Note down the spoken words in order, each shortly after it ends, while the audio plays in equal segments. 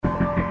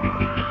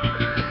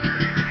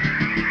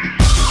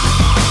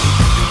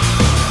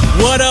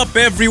What up,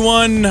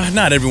 everyone?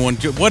 Not everyone.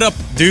 What up,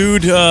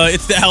 dude?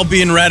 It's the Al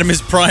B and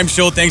Radames Prime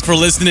Show. Thanks for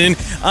listening.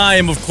 I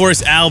am, of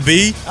course, Al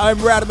B. I'm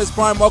Radames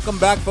Prime. Welcome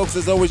back, folks.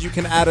 As always, you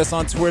can add us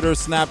on Twitter,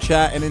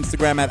 Snapchat, and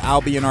Instagram at Al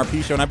B and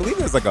RP Show. And I believe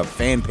there's like a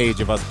fan page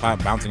of us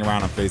bouncing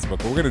around on Facebook,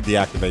 but we're going to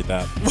deactivate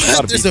that. What? A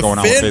lot of There's beef going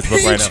on with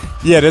Facebook right now.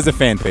 Yeah, there's a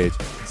fan page.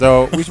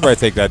 So we should probably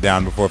take that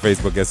down before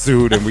Facebook gets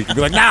sued, and we can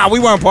be like, nah, we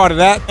weren't part of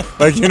that.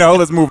 Like,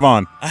 let's move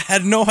on. I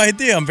had no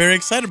idea. I'm very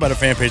excited about a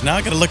fan page. Now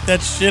I got to look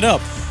that shit up.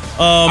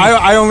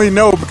 I only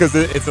know because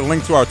it's a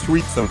link to our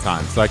tweets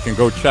sometimes, so I can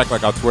go check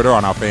like our Twitter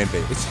on our fan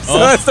page. So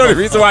that's the only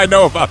reason why I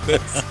know about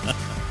this.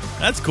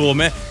 That's cool,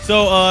 man.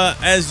 So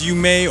as you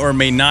may or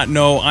may not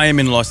know, I am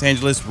in Los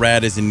Angeles.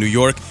 Rad is in New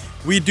York.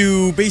 We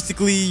do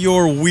basically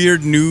your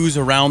weird news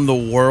around the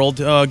world,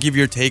 give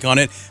your take on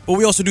it. But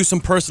we also do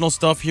some personal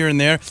stuff here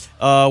and there,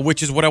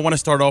 which is what I want to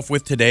start off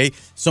with today.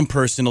 Some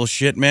personal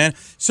shit, man.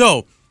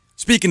 So,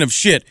 speaking of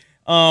shit,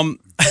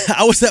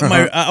 I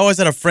was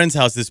at a friend's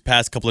house this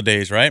past couple of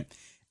days, right?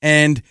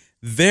 And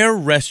their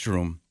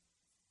restroom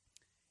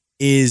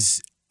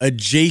is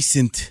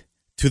adjacent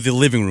to the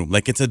living room.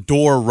 Like, it's a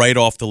door right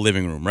off the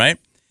living room, right?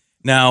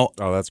 Now,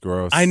 oh, that's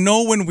gross. I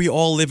know when we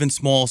all live in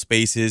small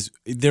spaces,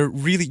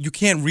 you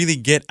can't really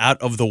get out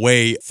of the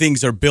way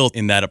things are built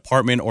in that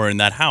apartment or in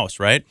that house,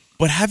 right?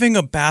 But having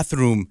a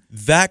bathroom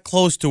that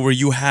close to where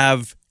you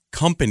have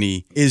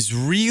company is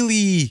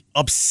really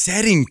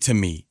upsetting to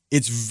me.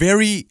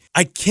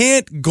 I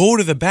can't go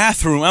to the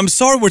bathroom. I'm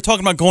sorry we're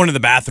talking about going to the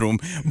bathroom,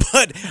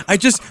 but I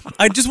just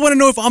want to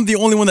know if I'm the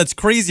only one that's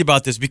crazy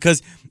about this,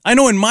 because I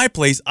know in my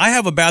place, I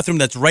have a bathroom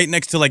that's right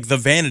next to like the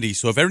vanity.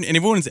 So if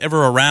everyone's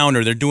ever around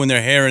or they're doing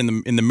their hair in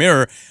the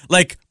mirror,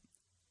 like,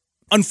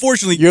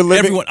 unfortunately,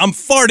 I'm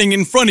farting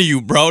in front of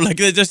you, bro. Like,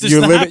 that's just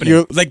not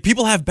happening. Like,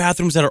 people have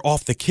bathrooms that are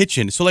off the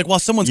kitchen. So like while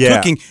someone's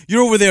cooking,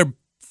 you're over there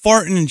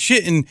farting and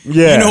shitting,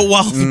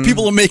 while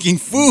people are making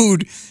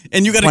food,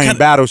 and you got to playing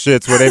battle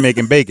shits where they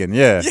making bacon,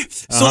 yeah.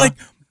 So like,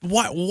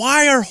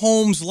 why are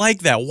homes like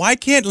that? Why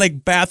can't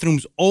like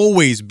bathrooms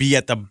always be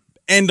at the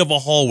end of a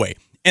hallway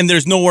and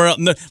there's nowhere else?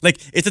 Like,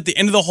 it's at the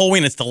end of the hallway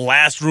and it's the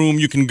last room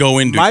you can go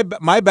into.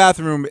 My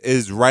bathroom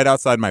is right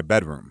outside my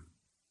bedroom,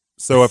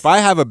 so if I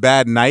have a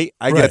bad night,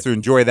 I get to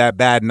enjoy that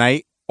bad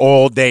night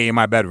all day in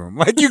my bedroom.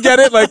 Like, you get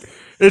it? Like,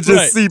 it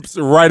just seeps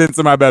right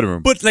into my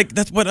bedroom. But like,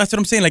 that's what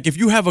I'm saying. Like, if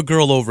you have a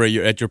girl over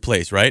at your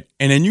place, right?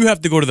 And then you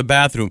have to go to the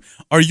bathroom,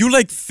 are you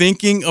like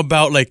thinking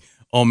about like,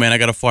 oh man, I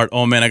gotta fart.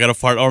 Oh man, I gotta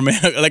fart. Oh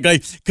man, like,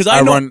 because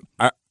I know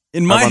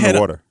in my head. The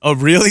water. Oh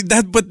really?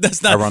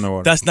 That's not. I run the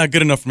water. That's not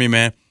good enough for me,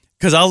 man.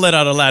 Because I'll let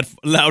out a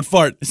loud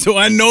fart, so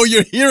I know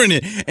you're hearing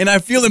it, and I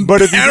feel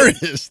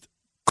embarrassed.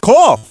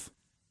 Cough.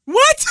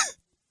 What?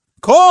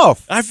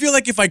 Cough. I feel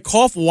like if I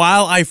cough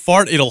while I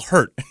fart, it'll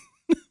hurt.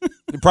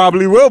 It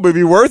probably will, but it'd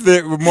be worth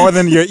it more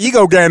than your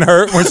ego getting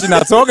hurt when she's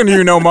not talking to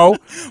you no more.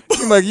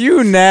 I'm like,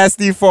 you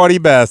nasty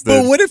farty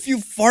bastard. But what if you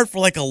fart for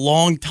like a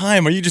long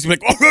time? Are you just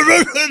like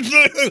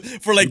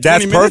for like 20 minutes?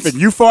 That's perfect.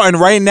 You farting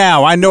right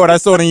now. I know it. I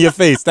saw it in your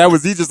face.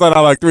 He just let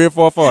out like 3 or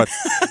 4 farts.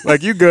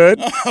 Like, you good.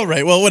 All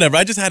right. Well, whatever.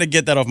 I just had to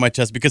get that off my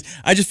chest because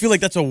I just feel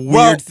like that's a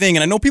weird thing.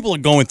 And I know people are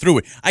going through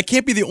it. I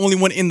can't be the only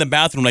one in the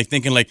bathroom like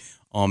thinking like,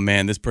 oh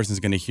man, this person's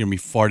going to hear me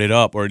fart it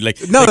up. Or like,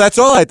 no, that's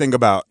all I think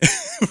about.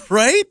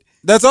 Right?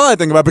 That's all I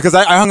think about, because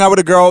I hung out with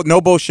a girl,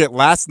 no bullshit,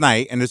 last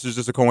night, and this was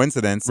just a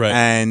coincidence. Right.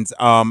 And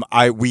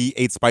we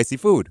ate spicy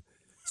food.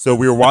 So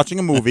we were watching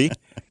a movie.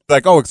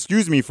 Like, oh,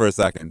 excuse me for a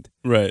second.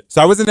 Right.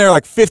 So I was in there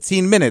like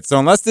 15 minutes. So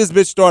unless this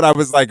bitch thought I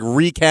was like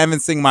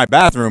recanvassing my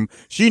bathroom,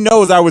 she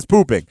knows I was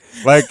pooping.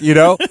 Like,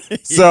 Yeah.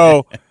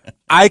 So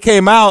I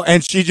came out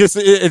and she just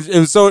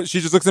she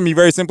just looks at me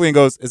very simply and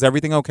goes, "Is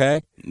everything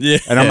okay?" Yeah.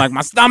 And I'm like,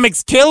 my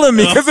stomach's killing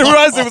me, because it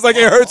was like,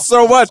 it hurts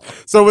so much.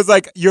 So it was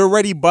like, you're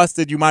already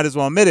busted. You might as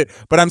well admit it.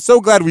 But I'm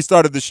so glad we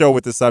started the show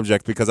with the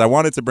subject, because I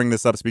wanted to bring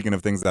this up, speaking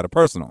of things that are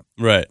personal.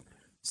 Right.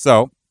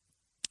 So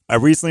I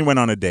recently went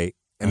on a date.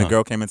 And the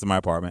girl came into my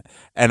apartment,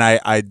 and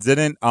I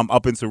didn't,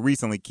 up until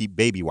recently, keep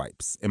baby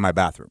wipes in my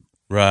bathroom.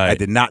 Right. I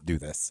did not do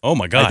this. Oh,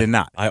 my God. I did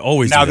not. I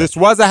always Now, do that. this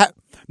was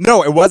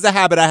it was a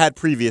habit I had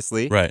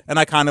previously. Right. And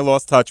I kind of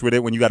lost touch with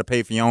it when you got to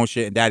pay for your own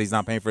shit and daddy's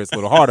not paying for it. It's a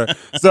little harder.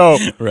 So,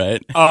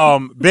 right.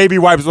 Baby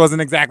wipes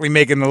wasn't exactly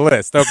making the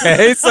list,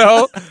 okay?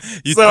 So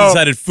you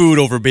decided food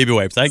over baby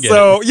wipes. I get it.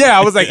 So, yeah,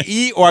 I was like,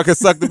 eat or I could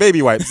suck the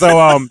baby wipe.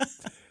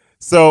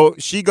 So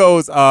she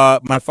goes,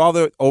 my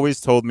father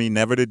always told me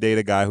never to date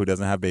a guy who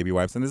doesn't have baby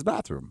wipes in his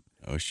bathroom.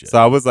 Oh, shit.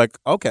 So I was like,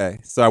 okay.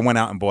 So I went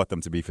out and bought them,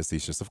 to be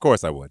facetious. Of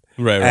course I would.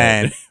 Right.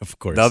 And of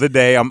course. The other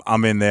day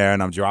I'm in there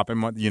and I'm dropping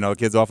my,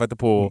 kids off at the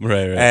pool.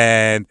 Right.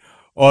 And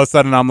all of a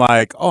sudden I'm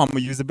like, oh, I'm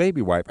going to use a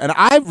baby wipe. And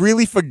I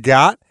really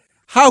forgot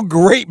how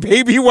great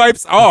baby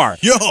wipes are.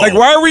 Yo. Like,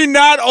 why are we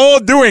not all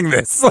doing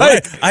this?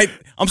 Like,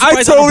 I'm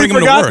surprised I totally I don't bring them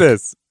forgot to work.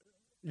 this.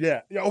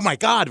 Yeah. Oh my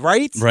God.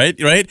 Right.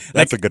 Right.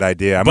 That's a good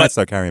idea. I might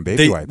start carrying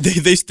baby wipes.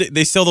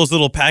 They sell those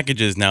little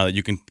packages now that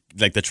you can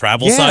like the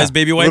travel size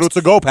baby wipes. Little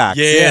to-go packs.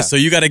 Yeah. So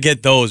you got to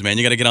get those, man.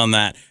 You got to get on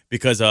that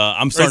because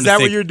I'm starting to think. Is that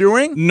what you're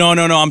doing? No.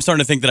 I'm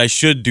starting to think that I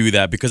should do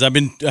that because I've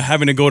been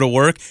having to go to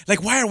work.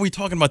 Like, why are we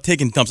talking about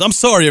taking dumps? I'm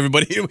sorry,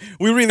 everybody.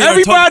 We really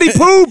Everybody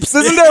poops.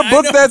 Isn't there a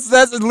book that's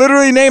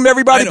literally named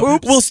Everybody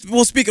Poops?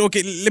 We'll speak.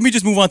 Okay, let me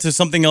just move on to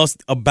something else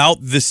about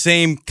the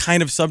same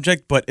kind of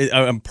subject, but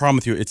I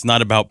promise you, it's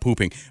not about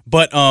pooping.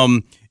 But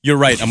you're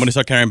right. I'm gonna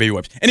start carrying baby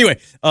wipes. Anyway,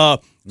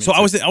 so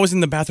I was in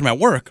the bathroom at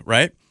work,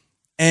 right?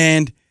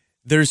 And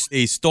there's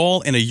a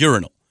stall and a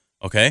urinal.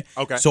 Okay.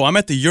 So I'm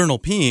at the urinal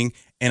peeing,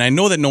 and I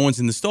know that no one's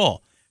in the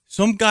stall.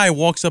 Some guy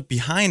walks up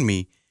behind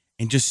me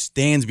and just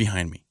stands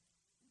behind me.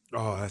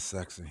 Oh, that's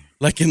sexy.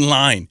 Like in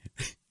line.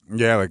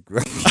 Yeah,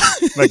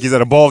 like he's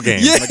at a ball game.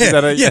 Yeah, like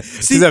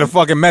he's at a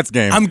fucking Mets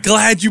game. I'm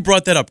glad you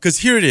brought that up because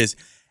here it is.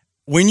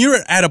 When you're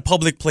at a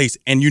public place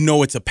and you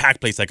know it's a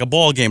packed place, like a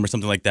ball game or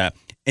something like that,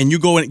 and you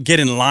go and get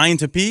in line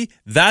to pee,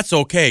 that's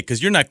okay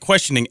because you're not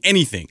questioning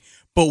anything.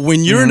 But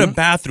when you're in a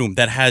bathroom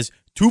that has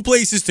 2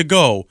 places to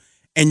go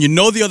and you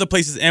know the other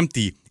place is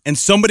empty and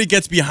somebody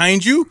gets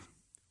behind you,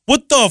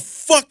 what the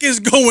fuck is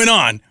going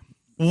on?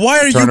 Why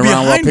are you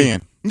behind me?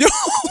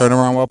 Turn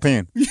around while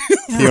peeing.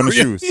 Pee on the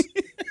shoes.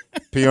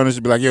 Pee on the shoes.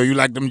 Be like, yo, you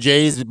like them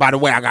J's? By the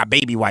way, I got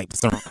baby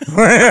wipes.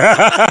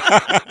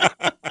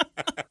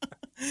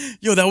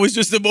 Yo, that was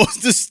just the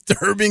most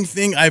disturbing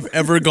thing I've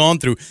ever gone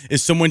through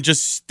is someone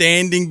just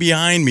standing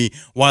behind me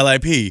while I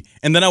pee.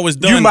 And then I was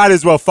done. You might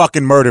as well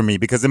fucking murder me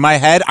because in my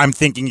head, I'm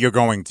thinking you're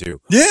going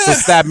to. Yeah. So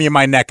stab me in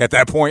my neck at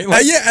that point.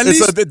 Like, at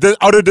least. It's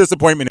utter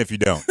disappointment if you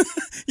don't.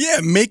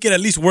 Yeah, make it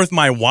at least worth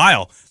my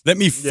while. Let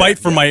me fight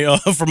for my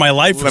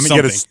life or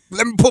something.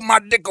 Let me put my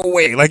dick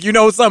away. Like,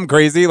 something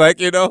crazy.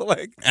 Like,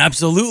 like.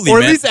 Absolutely, or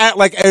man. at least act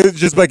like,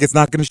 just like it's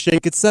not going to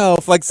shake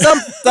itself. Like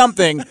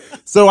something.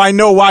 So I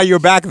know why you're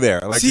back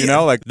there. Like, See,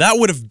 like. That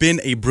would have been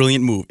a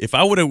brilliant move. If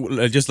I would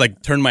have just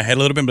like turned my head a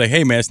little bit and be like,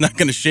 hey, man, it's not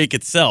going to shake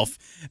itself.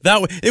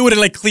 It would have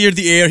like cleared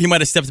the air. He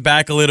might have stepped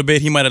back a little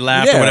bit. He might have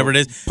laughed or whatever it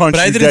is. Punch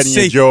but you dead in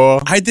your jaw.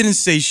 I didn't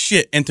say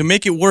shit. And to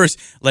make it worse,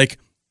 like,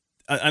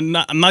 I'm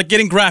not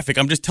getting graphic.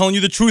 I'm just telling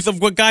you the truth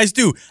of what guys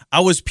do.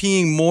 I was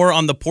peeing more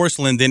on the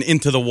porcelain than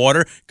into the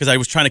water because I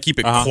was trying to keep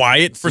it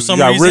quiet for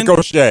some reason.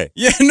 Ricochet.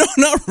 Yeah, no,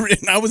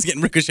 I was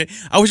getting ricochet.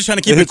 I was just trying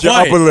to keep it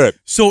quiet. quiet. Your upper lip.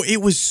 So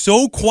it was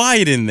so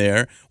quiet in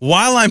there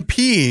while I'm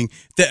peeing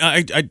that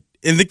I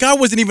and the guy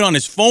wasn't even on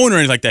his phone or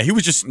anything like that. He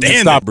was just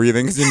standing. Stop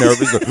breathing because you're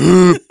nervous.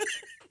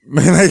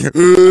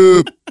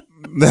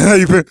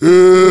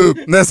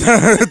 That's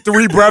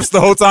 3 breaths the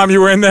whole time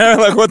you were in there.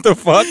 Like, what the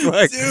fuck?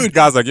 Like, dude,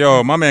 guy's like,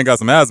 yo, my man got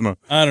some asthma.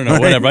 I don't know,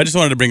 whatever. I just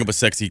wanted to bring up a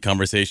sexy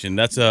conversation.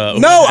 That's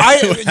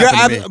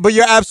but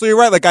you're absolutely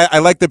right. Like, I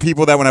like the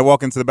people that when I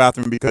walk into the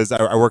bathroom because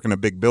I work in a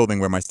big building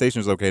where my station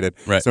is located.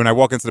 Right. So when I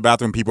walk into the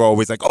bathroom, people are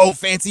always like, oh,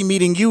 fancy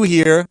meeting you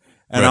here.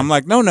 And I'm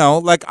like, no,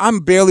 like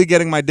I'm barely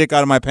getting my dick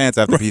out of my pants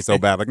after pee so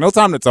bad. Like, no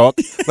time to talk.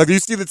 Like, do you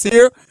see the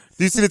tear?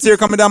 Do you see the tear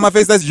coming down my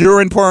face? That's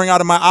urine pouring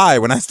out of my eye.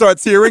 When I start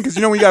tearing, because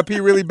when you got pee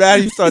really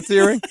bad, you start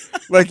tearing.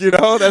 Like,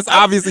 that's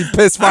obviously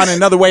piss finding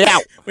another way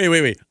out.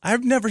 Wait.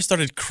 I've never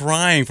started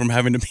crying from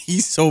having to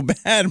pee so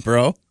bad,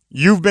 bro.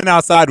 You've been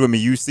outside with me.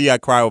 You see I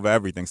cry over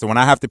everything. So when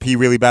I have to pee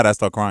really bad, I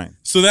start crying.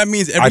 So that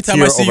means every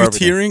time I see you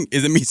tearing,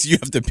 it means you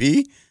have to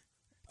pee?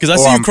 Because I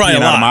see you cry a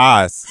lot. Out of my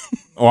eyes.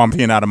 Or I'm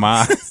peeing out of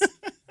my eyes.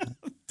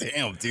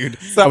 Damn, dude.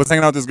 So I was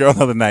hanging out with this girl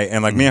the other night,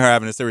 and like me and her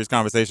having a serious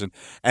conversation,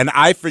 and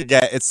I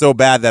forget it's so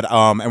bad that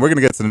and we're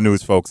gonna get to the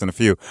news, folks, in a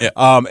few. Yeah.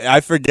 I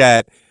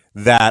forget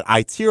that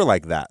I tear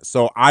like that,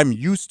 so I'm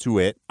used to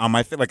it on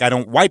my like I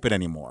don't wipe it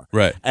anymore.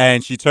 Right.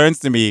 And she turns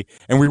to me,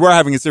 and we were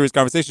having a serious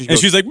conversation.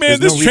 She's like, "Man,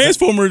 this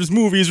Transformers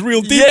movie is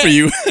real deep for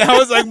you." I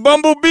was like,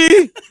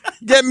 "Bumblebee,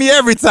 get me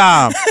every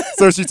time."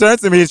 So she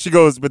turns to me and she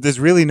goes, "But there's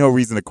really no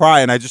reason to cry,"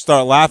 and I just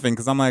start laughing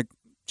because I'm like,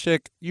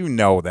 chick,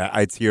 that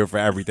I tear for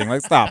everything.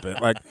 Like, stop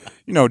it. Like,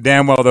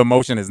 damn well the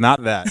emotion is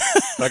not that.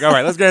 Like, all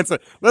right, let's get into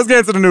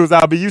the news,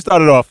 Albie. You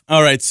started off.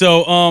 All right,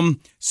 so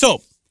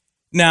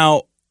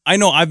now I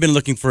know I've been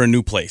looking for a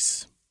new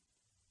place.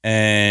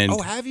 And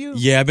have you?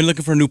 Yeah, I've been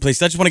looking for a new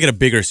place. I just want to get a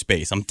bigger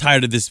space. I'm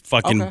tired of this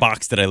fucking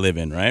box that I live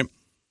in, right?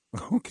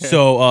 Okay.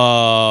 So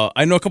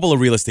I know a couple of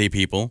real estate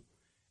people.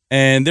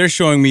 And they're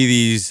showing me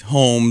these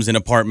homes and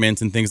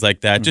apartments and things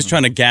like that, just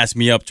trying to gas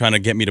me up, trying to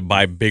get me to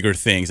buy bigger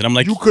things. And I'm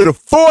like, you could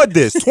afford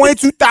this.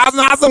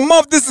 $22,000 a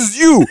month. This is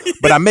you.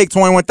 But I make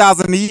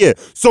 $21,000 a year.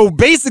 So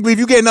basically, if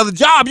you get another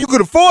job, you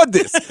could afford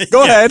this.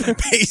 Go ahead.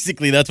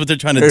 Basically, that's what they're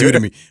trying to do to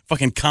me.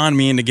 Fucking con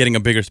me into getting a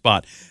bigger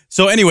spot.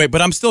 So anyway,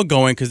 but I'm still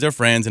going because they're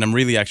friends and I'm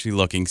really actually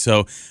looking.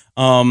 So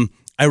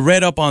I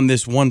read up on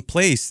this one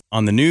place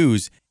on the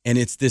news. And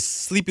it's this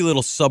sleepy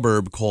little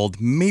suburb called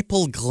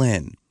Maple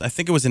Glen. I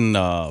think it was in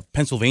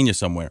Pennsylvania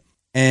somewhere.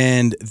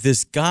 And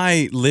this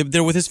guy lived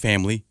there with his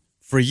family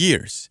for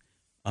years.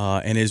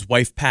 And his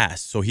wife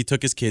passed. So he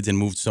took his kids and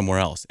moved somewhere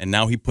else. And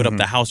now he put up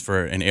the house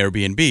for an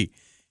Airbnb.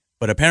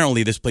 But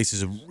apparently this place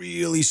is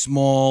really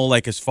small.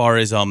 Like as far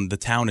as the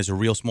town is a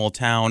real small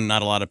town.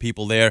 Not a lot of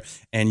people there.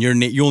 And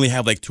you only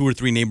have like 2 or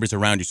 3 neighbors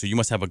around you. So you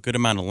must have a good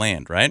amount of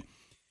land, right?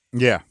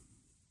 Yeah.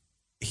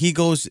 he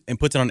goes and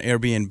puts it on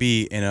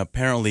Airbnb, and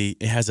apparently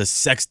it has a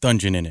sex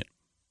dungeon in it.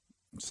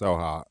 So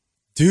hot.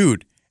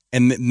 Dude.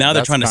 And now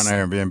they're trying to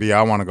Airbnb.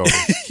 I want to go.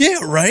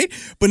 Yeah, right.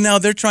 But now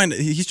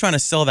he's trying to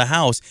sell the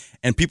house,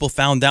 and people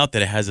found out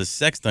that it has a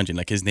sex dungeon,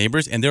 like his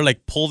neighbors, and they're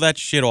like, pull that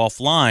shit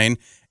offline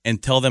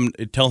and tell him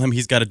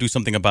he's got to do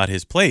something about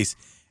his place.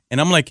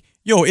 And I'm like,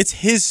 yo, it's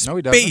his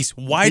space.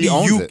 Why do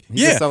you? It.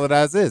 He just sell it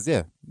as is.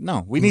 Yeah.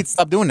 No, we need to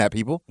stop doing that,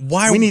 people.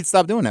 Why? We need to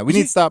stop doing that. We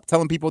need to stop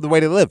telling people the way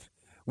to live.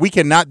 We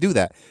cannot do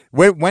that.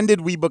 When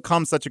did we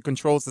become such a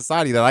controlled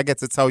society that I get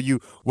to tell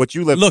you what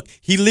you live? Look,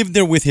 he lived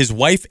there with his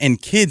wife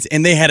and kids,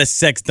 and they had a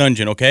sex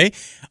dungeon, okay?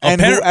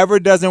 And whoever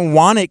doesn't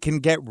want it can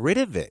get rid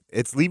of it.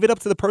 Leave it up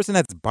to the person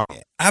that's buying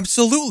it.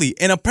 Absolutely.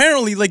 And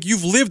apparently, like,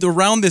 you've lived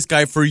around this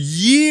guy for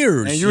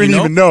years. And you didn't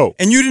even know.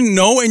 And you didn't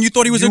know, and you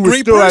thought he was a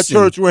great person. You were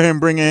still at church with him,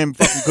 bringing him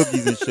fucking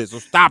cookies and shit. So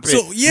stop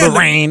it,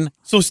 Lorraine.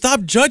 So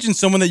stop judging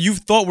someone that you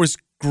thought was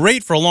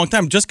great for a long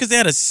time just because they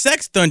had a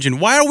sex dungeon.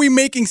 Why are we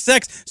making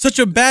sex such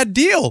a bad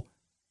deal?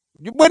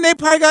 When they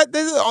probably got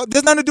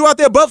there's nothing to do out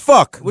there but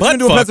fuck. What you gonna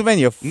do in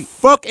Pennsylvania?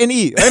 Fuck and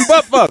eat and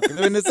butt fuck.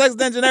 In the sex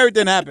dungeon,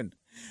 everything happened.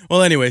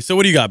 Well, anyway, so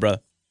what do you got, bro?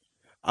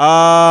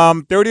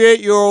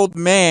 38-year-old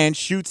man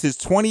shoots his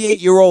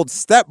 28-year-old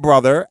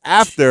stepbrother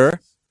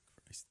after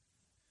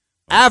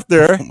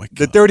the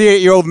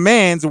 38-year-old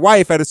man's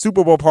wife at a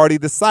Super Bowl party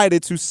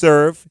decided to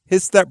serve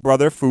his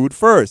stepbrother food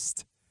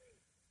first.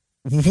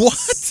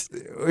 What?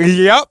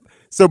 Yep.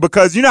 So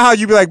because you know how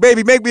you be like,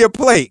 baby, make me a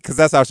plate, because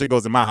that's how shit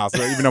goes in my house.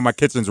 So even though my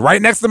kitchen's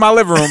right next to my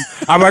living room,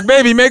 I'm like,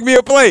 baby, make me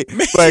a plate. She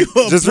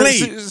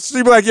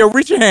be like, yo,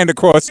 reach your hand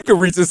across. You can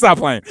reach and stop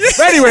playing. But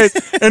anyways,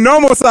 in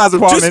normal size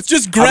apartments,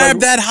 just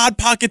grab that hot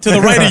pocket to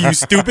the right of you,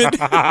 stupid.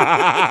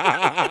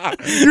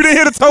 You didn't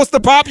hear the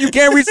toaster pop? You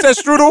can't reach that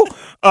strudel?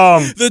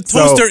 The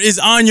toaster is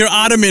on your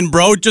ottoman,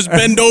 bro. Just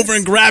bend over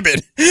and grab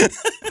it.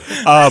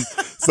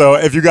 So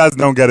if you guys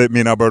don't get it, me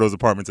and Alberto's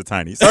apartments are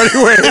tiny. So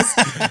anyways,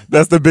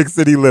 that's the big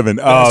city living.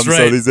 That's right.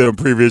 So these are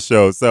previous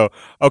shows. So,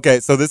 okay,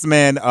 so this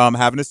man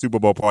having a Super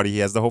Bowl party, he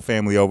has the whole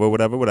family over,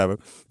 whatever,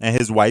 and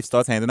his wife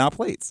starts handing out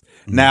plates.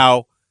 Mm-hmm.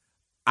 Now,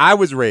 I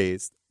was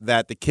raised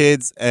that the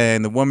kids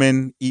and the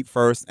woman eat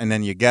first, and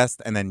then your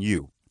guest, and then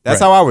you. That's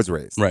how I was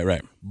raised.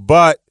 Right.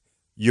 But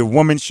your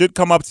woman should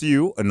come up to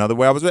you, another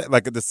way I was raised,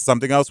 like this is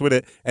something else with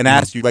it, and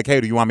ask you, like, hey,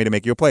 do you want me to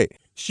make you a plate?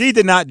 She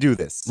did not do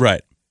this.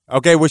 Right.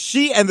 Okay, what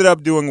she ended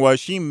up doing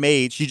was she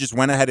just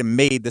went ahead and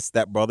made the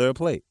stepbrother a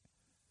plate.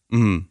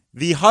 Mm-hmm.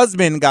 The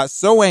husband got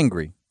so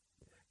angry,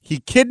 he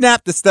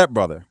kidnapped the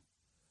stepbrother,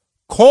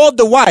 called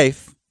the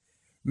wife,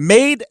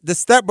 made the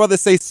stepbrother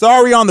say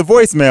sorry on the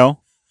voicemail,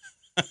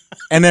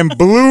 and then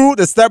blew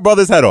the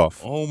stepbrother's head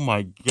off. Oh,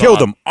 my God.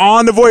 Killed him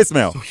on the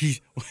voicemail.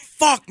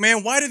 Fuck,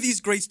 man. Why do these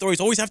great stories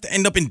always have to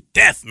end up in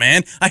death,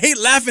 man? I hate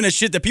laughing at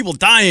shit that people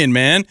die in,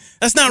 man.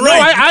 That's not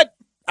right.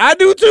 I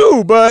do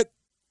too, but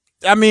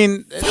I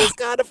mean, it's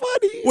kind of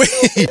funny.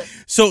 Wait,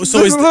 so a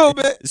little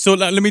bit. So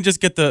let me just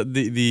get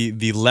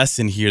the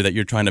lesson here that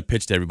you're trying to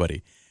pitch to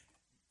everybody.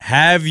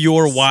 Have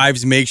your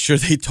wives make sure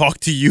they talk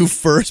to you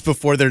first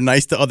before they're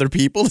nice to other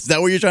people. Is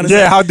that what you're trying to say?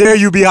 Yeah. How dare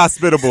you be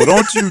hospitable?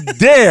 Don't you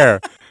dare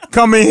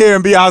come in here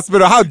and be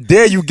hospitable. How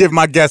dare you give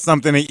my guests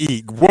something to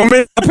eat?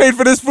 Woman, I paid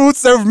for this food.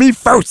 Serve me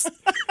first.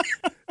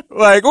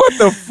 Like, what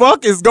the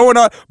fuck is going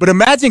on? But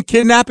imagine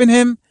kidnapping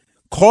him,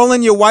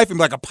 calling your wife and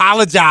be like,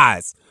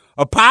 apologize.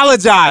 Like,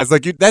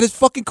 that is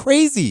fucking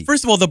crazy.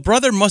 First of all, the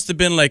brother must have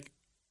been like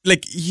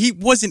he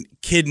wasn't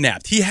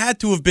kidnapped. He had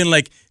to have been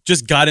like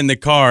just got in the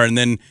car and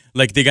then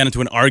like they got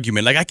into an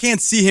argument. Like I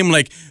can't see him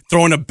like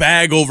throwing a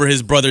bag over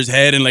his brother's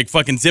head and like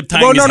fucking zip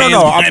tying his hands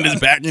behind his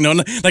back. You know,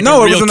 like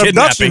no, a it real was an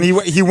kidnapping.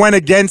 abduction. He went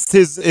against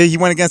his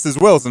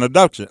will. It's an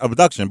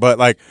abduction. But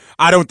like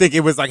I don't think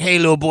it was like, hey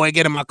little boy,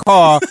 get in my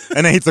car,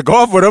 and then he took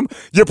off with him.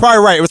 You're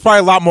probably right. It was probably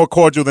a lot more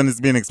cordial than it's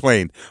being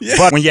explained. Yeah.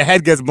 But when your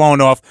head gets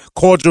blown off,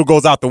 cordial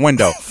goes out the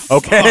window.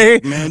 Okay,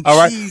 fuck, man, all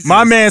right. Jesus.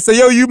 My man say,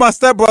 yo, you my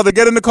stepbrother.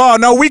 Get in the car.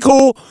 No, we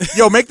cool.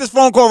 Yo, make this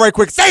phone call right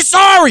quick. Say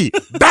sorry.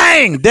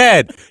 Bang,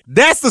 dead.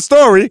 That's the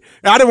story.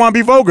 I didn't want to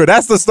be vulgar.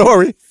 That's the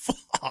story.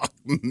 Fuck,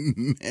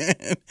 man.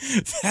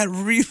 That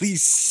really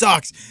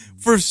sucks.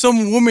 For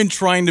some woman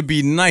trying to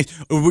be nice.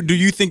 Do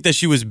you think that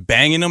she was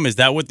banging him? Is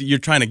that what you're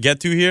trying to get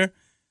to here?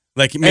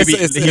 Like maybe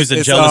he was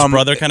a jealous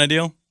brother kind of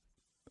deal?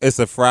 It's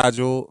a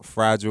fragile.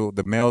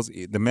 The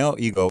male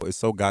ego is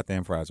so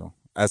goddamn fragile.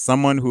 As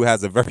someone who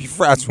has a very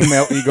fragile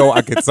male ego,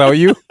 I can tell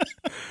you.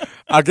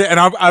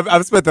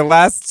 I've spent the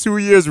last 2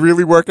 years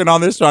really working on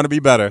this, trying to be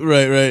better.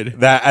 Right.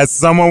 That as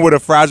someone with a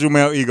fragile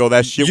male ego,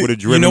 that shit would have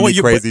driven me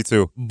crazy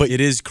too. But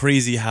it is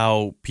crazy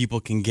how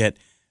people can get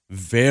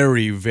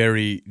very,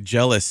 very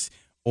jealous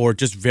or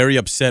just very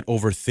upset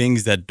over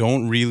things that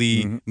don't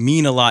really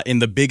mean a lot in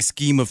the big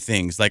scheme of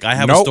things. Like I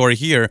have a story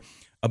here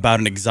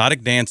about an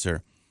exotic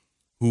dancer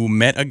who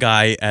met a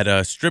guy at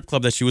a strip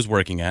club that she was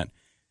working at.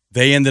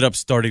 They ended up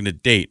starting to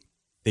date.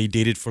 They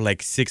dated for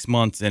like 6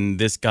 months, and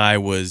this guy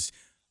was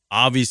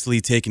obviously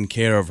taking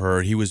care of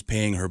her. He was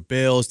paying her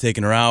bills,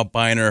 taking her out,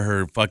 buying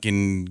her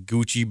fucking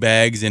Gucci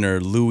bags and her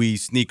Louis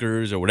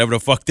sneakers or whatever the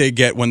fuck they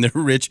get when they're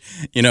rich,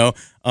 you know.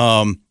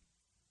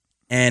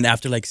 And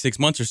after like 6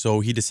 months or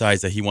so, he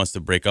decides that he wants to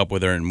break up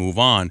with her and move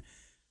on.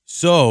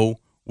 So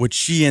what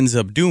she ends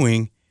up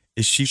doing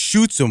is she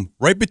shoots him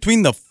right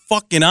between the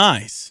fucking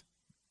eyes.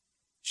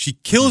 She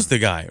kills the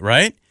guy,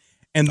 right?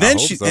 And then I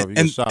hope so. You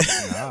get shot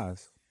between the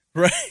eyes.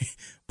 Right.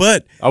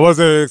 But I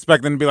wasn't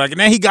expecting to be like, and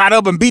then he got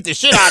up and beat the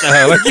shit out of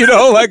her. Like, you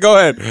know, like, go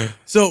ahead.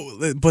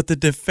 So, but the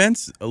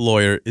defense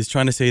lawyer is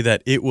trying to say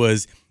that it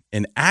was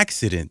an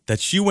accident, that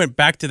she went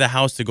back to the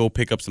house to go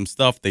pick up some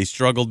stuff. They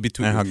struggled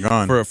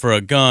for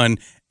a gun,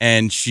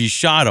 and she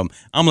shot him.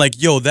 I'm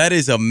like, yo, that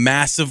is a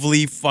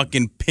massively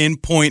fucking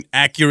pinpoint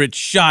accurate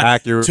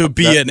shot to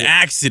be an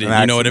accident.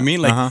 You know what I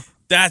mean? Like,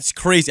 that's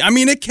crazy. I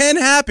mean, it can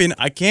happen.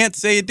 I can't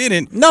say it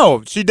didn't.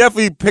 No, she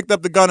definitely picked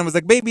up the gun and was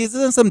like, baby, is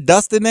there some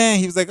dust in there?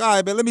 He was like, all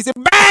right, but let me see.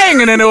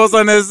 Bang! And then it was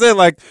on this it.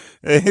 Like,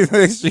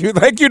 she,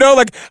 like, you know,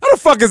 like, how the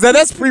fuck is that?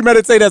 That's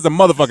premeditated as a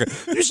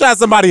motherfucker. You shot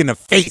somebody in the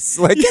face.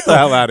 Like, get the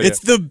hell out of here.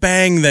 It's the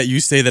bang that you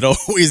say that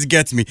always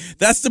gets me.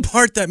 That's the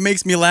part that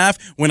makes me laugh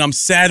when I'm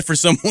sad for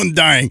someone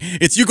dying.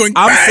 It's you going,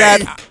 bang! I'm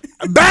sad.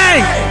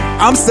 Bang!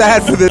 I'm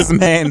sad for this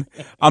man.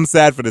 I'm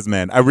sad for this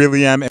man. I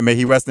really am. And may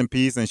he rest in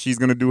peace. And she's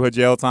going to do her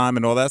jail time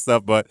and all that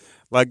stuff. But,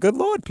 like, good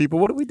Lord, people,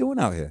 what are we doing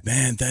out here?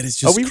 Man, that is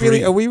just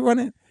crazy. Are we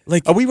running?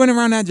 Like, are we running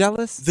around that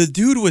jealous? The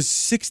dude was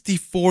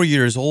 64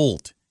 years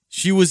old.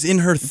 She was in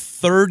her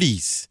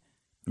 30s.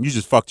 You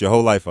just fucked your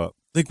whole life up.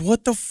 Like,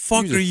 what the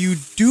fuck are you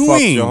doing?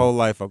 Fucked your whole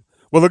life up.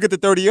 Well, look at the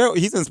 30-year-old.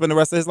 He's going to spend the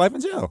rest of his life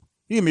in jail.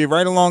 He's going to be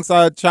right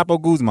alongside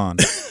Chapo Guzman.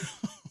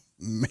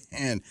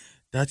 Man,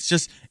 that's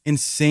just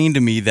insane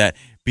to me that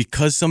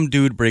because some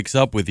dude breaks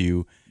up with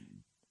you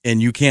and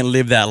you can't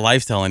live that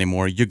lifestyle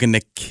anymore, you're going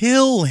to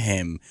kill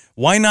him.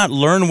 Why not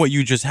learn what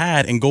you just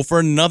had and go for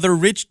another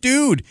rich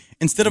dude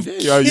instead of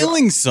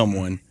killing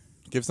someone?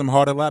 Give some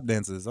harder lap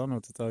dances. I don't know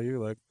what to tell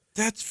you. Like,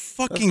 that's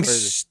fucking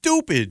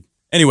stupid.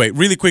 Anyway,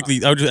 really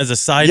quickly, as a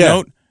side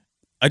note,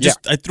 I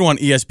threw on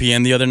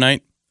ESPN the other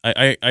night.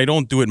 I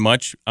don't do it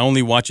much. I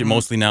only watch it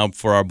mostly now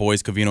for our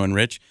boys Covino and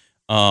Rich,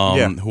 who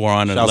are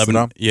on at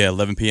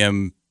 11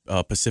 p.m.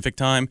 Pacific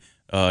time.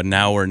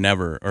 Now or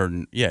Never,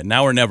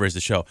 Now or Never is the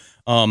show.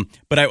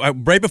 But I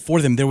right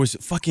before them there was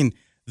fucking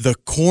the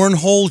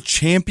Cornhole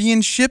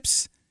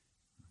Championships.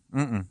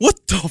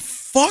 What the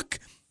fuck?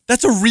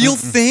 That's a real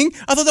thing?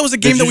 I thought that was a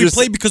game that we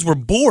played because we're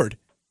bored.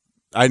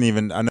 I never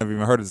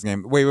even heard of this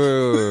game. Wait.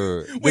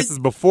 This is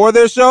before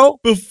their show?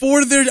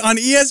 Before they're on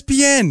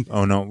ESPN.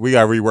 Oh no, we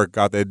gotta rework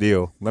out their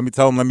deal. Let me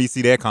tell them. Let me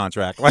see their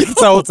contract. Like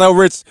tell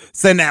Rich,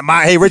 send that.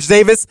 Hey, Rich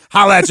Davis,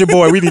 holla at your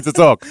boy. We need to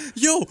talk.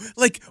 Yo,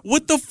 like,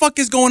 what the fuck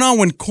is going on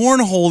when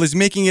cornhole is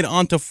making it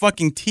onto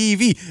fucking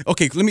TV?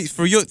 Okay,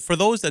 for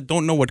those that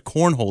don't know what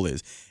cornhole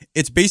is,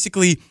 it's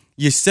basically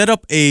you set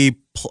up a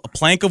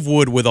plank of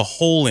wood with a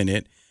hole in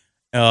it,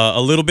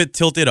 a little bit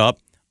tilted up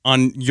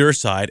on your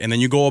side, and then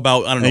you go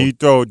about, I don't know, you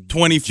throw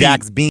 20 feet.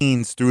 Jack's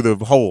beans through the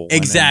hole.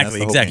 Exactly.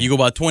 You go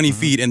about 20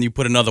 feet, and you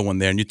put another one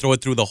there, and you throw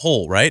it through the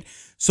hole, right?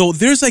 So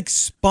there's like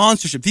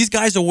sponsorship. These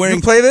guys are wearing.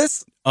 You play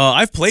this?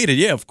 I've played it,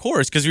 yeah, of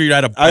course, because you're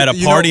at a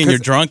party and you're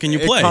drunk and you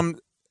play.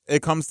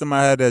 It comes to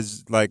my head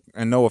as like,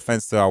 and no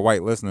offense to our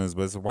white listeners,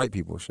 but it's white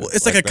people shit. Well,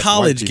 it's like a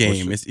college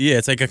game.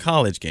 It's like a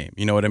college game.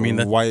 You know what I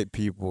mean? White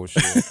people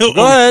shit. Go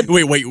ahead.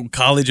 Wait.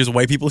 College is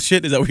white people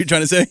shit? Is that what you're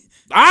trying to say?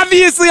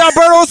 Obviously,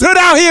 Alberto's hood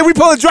out here. We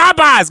pulling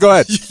drive-bys. Go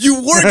ahead.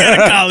 You work at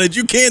a college.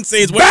 You can't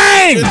say it's white.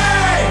 Bang!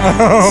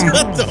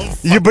 Shut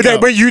the fuck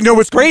up. But you know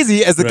what's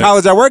crazy? As the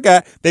college I work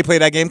at, they play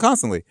that game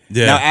constantly.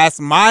 Yeah. Now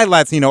ask my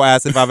Latino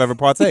ass if I've ever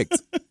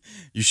partaked.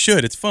 You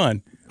should. It's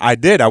fun. I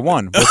did. I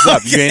won. What's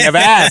up? You ain't never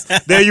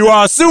asked. There you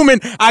are, assuming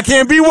I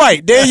can't be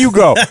white. There you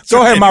go.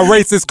 Go ahead, my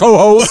racist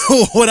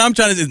co-host. What I'm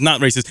trying to say is not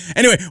racist.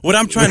 Anyway, what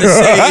I'm trying to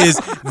say is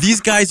these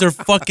guys are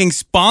fucking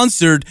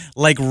sponsored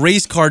like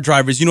race car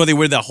drivers. You know, they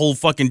wear that whole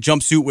fucking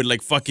jumpsuit with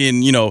like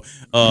fucking,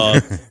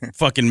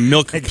 fucking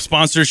milk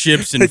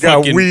sponsorships and they got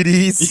fucking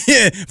Wheaties.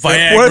 Yeah,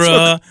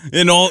 Viagra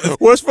and all.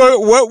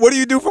 What do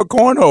you do for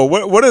cornhole?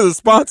 What are the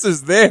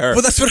sponsors there?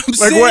 Well, that's what I'm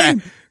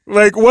saying.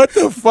 Like, what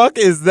the fuck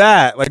is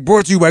that? Like,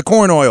 brought to you by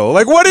corn oil.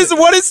 Like, what is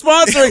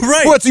sponsoring?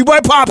 Right. Brought to you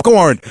by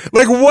popcorn.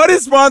 Like, what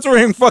is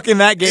sponsoring fucking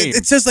that game?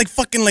 It says like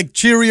fucking like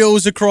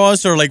Cheerios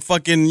across or like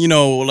fucking,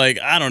 like,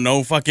 I don't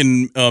know,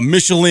 fucking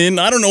Michelin.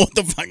 I don't know what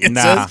the fuck it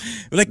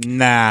says. Like,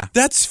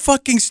 that's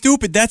fucking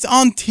stupid. That's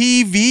on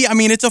TV. I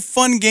mean, it's a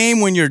fun game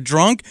when you're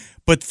drunk,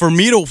 but for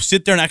me to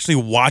sit there and actually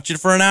watch it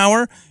for an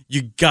hour,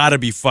 you gotta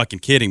be fucking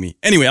kidding me.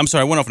 Anyway, I'm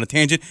sorry, I went off on a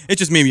tangent. It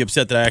just made me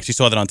upset that I actually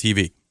saw that on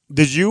TV.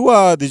 Did you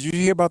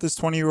hear about this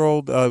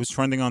 20-year-old? It was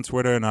trending on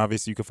Twitter, and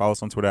obviously you can follow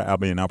us on Twitter at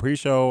Albie and Al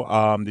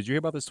Pre-Show. Did you hear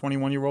about this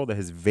 21-year-old that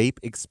his vape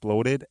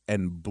exploded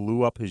and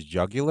blew up his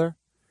jugular?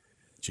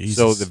 Jesus.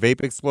 So the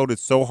vape exploded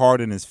so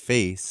hard in his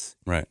face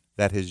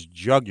that his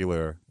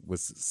jugular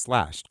was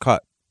slashed,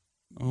 cut,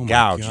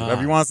 gouged,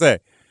 whatever you want to say.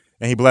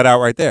 And he bled out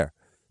right there.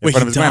 Wait,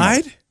 he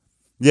died?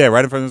 Yeah,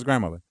 right in front of his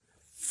grandmother.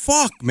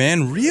 fuck,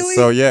 man? Really?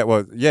 So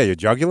your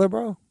jugular,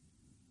 bro.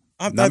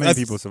 Not many that's-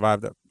 people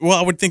survived that. Well,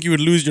 I would think you would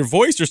lose your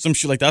voice or some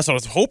shit like that. That's what I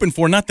was hoping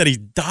for. Not that he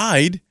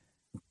died.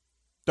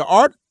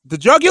 The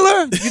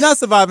jugular? You're not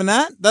surviving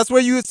that. That's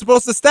where you're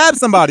supposed to stab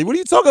somebody. What are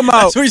you talking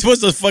about? That's where you're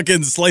supposed to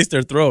fucking slice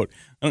their throat.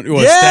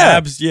 Well, Yeah.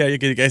 stabs. Yeah, I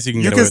guess you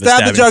can get away with the stab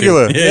the stabbing, too.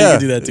 jugular. Yeah, you can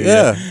do that too.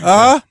 Yeah.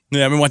 Uh-huh.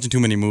 Yeah, I've been watching too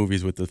many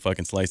movies with the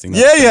fucking slicing.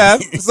 Yeah.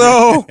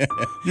 So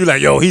you're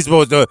like, yo, he was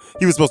supposed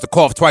to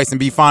cough twice and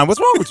be fine. What's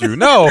wrong with you?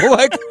 No,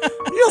 like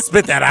you don't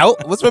spit that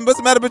out. What's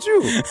the matter with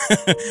you?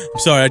 I'm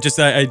sorry.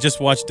 I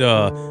just watched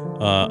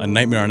A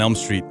Nightmare on Elm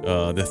Street.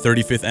 The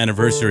 35th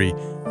anniversary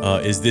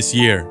is this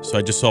year, so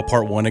I just saw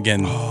part 1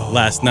 again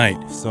last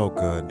night. So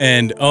good.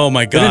 And oh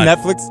my god,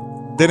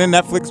 Didn't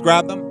Netflix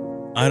grab them?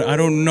 I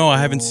don't know. I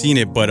haven't seen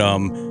it, but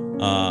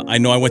I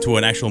know I went to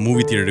an actual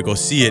movie theater to go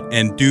see it,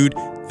 and dude,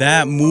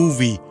 that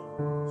movie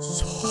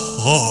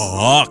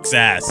sucks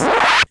ass.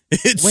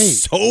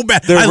 It's so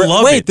bad. I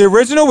love it. The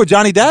original with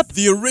Johnny Depp?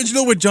 The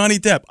original with Johnny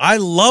Depp. I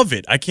love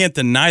it. I can't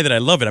deny that I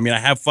love it. I mean, I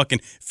have fucking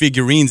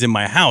figurines in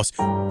my house,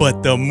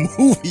 but the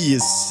movie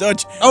is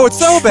such it's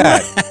so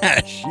bad.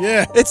 trash.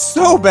 Yeah. It's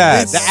so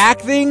bad. The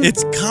acting?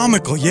 It's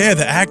comical. Yeah,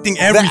 the acting,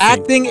 everything. The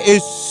acting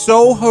is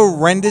so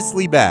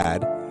horrendously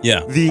bad.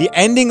 Yeah. The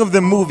ending of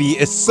the movie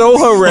is so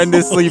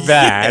horrendously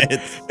bad.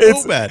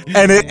 It's so bad.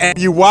 And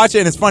you watch it,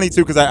 and it's funny,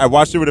 too, because I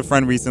watched it with a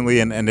friend recently,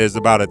 and there's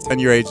about a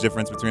 10-year age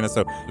difference between us,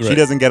 so she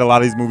doesn't get a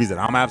lot of these movies that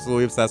I'm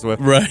absolutely obsessed with.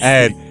 Right.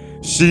 And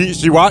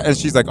she watched, and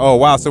she's like, oh,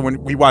 wow. So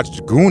when we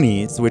watched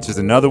Goonies, which is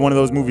another one of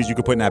those movies you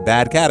could put in that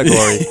bad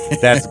category,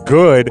 that's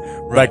good,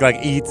 like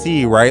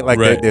E.T., right? Like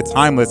they're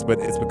timeless,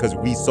 but it's because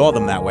we saw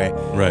them that way.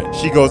 Right.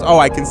 She goes, oh,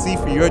 I can see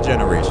for your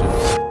generation.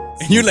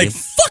 And you're like,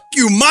 fuck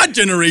you, my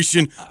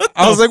generation.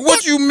 I was like,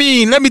 what you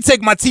mean? Let me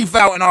take my teeth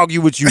out and argue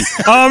with you.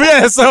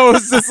 Yeah, so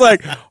it's just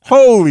like,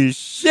 holy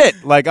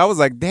shit. Like, I was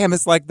like, damn,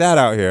 it's like that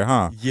out here,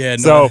 huh? Yeah,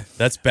 no,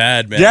 that's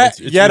bad, man. Yeah, it's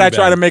really I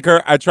tried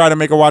bad. to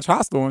make her watch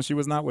Hostel, and she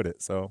was not with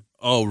it, so.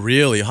 Oh,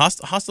 really?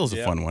 Hostel's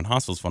a fun one.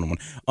 Hostel's a fun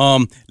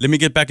one. Let me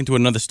get back into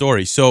another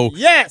story. So,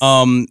 yes.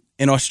 An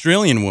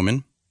Australian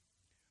woman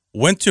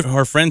went to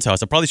her friend's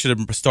house. I probably should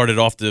have started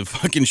off the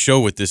fucking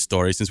show with this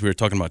story since we were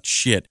talking about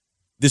shit.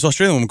 This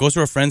Australian woman goes to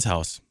her friend's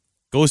house,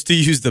 goes to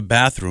use the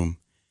bathroom,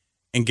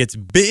 and gets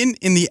bitten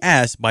in the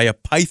ass by a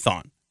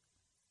python.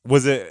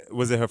 Was it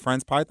her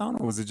friend's python,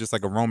 or was it just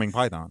like a roaming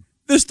python?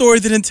 The story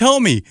didn't tell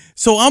me.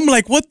 So I'm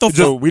like, what the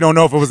fuck? We don't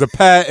know if it was a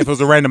pet, if it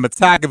was a random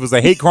attack, if it was a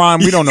hate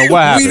crime. We don't know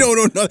what happened. We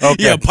don't know. Okay.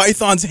 Yeah,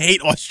 pythons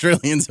hate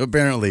Australians,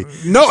 apparently.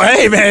 No,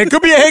 hey, man, it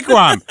could be a hate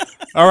crime.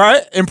 All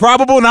right?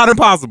 Improbable, not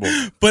impossible.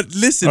 But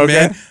listen,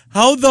 man,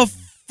 how the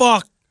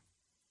fuck?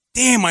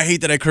 Damn, I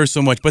hate that I curse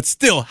so much. But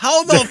still,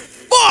 how the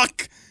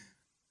fuck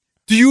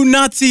do you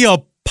not see a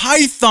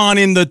python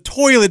in the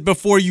toilet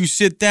before you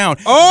sit down?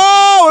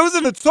 Oh, it was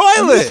in the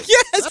toilet.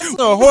 Yes. That's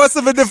a horse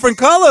of a different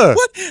color.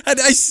 What?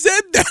 I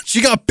said that.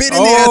 She got bit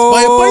in the ass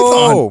by a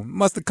python. Oh,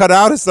 must have cut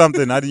out or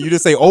something. You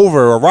just say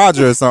Over or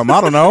Roger or something. I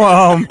don't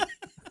know.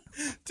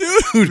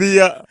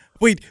 Dude.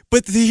 Wait,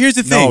 but here's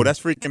the thing. No,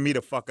 that's freaking me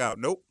the fuck out.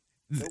 Nope.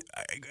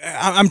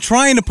 I'm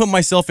trying to put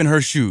myself in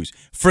her shoes.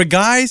 For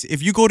guys,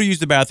 if you go to use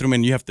the bathroom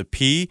and you have to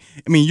pee,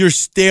 I mean, you're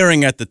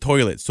staring at the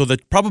toilet. So the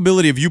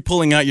probability of you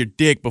pulling out your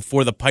dick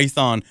before the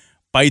python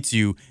bites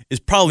you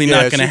is probably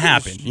not going to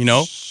happen, you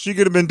know? She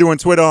could have been doing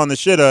Twitter on the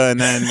shitter, and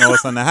then all of a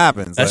sudden that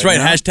happens. That's like,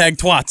 right. Hashtag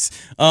twats.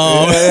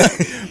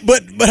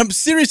 But I'm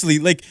seriously,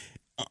 like,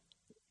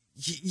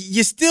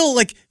 you still,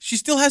 like, she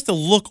still has to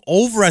look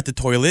over at the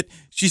toilet.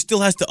 She still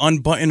has to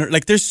unbutton her.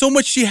 Like, there's so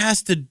much she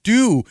has to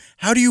do.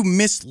 How do you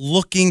miss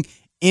looking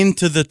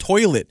into the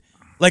toilet?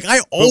 Like, I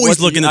always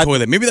look in the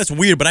toilet. Maybe that's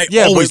weird, but I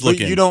always look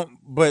in. You don't.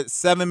 But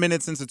 7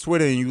 minutes into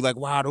Twitter, and you're like,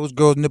 wow, those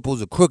girls'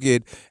 nipples are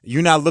crooked.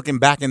 You're not looking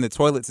back in the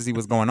toilet to see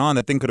what's going on.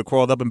 That thing could have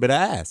crawled up and bit her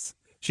ass.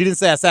 She didn't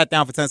say I sat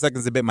down for 10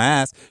 seconds and bit my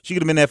ass. She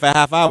could have been there for a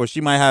half hour. She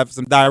might have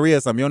some diarrhea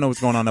or something. You don't know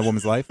what's going on in that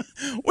woman's life.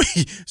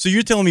 Wait, so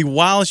you're telling me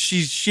while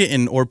she's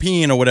shitting or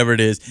peeing or whatever it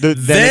is, then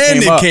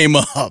it came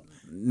up.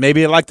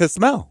 Maybe it liked the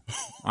smell.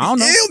 I don't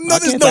know. No,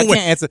 there's no way. I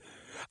can't answer.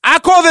 I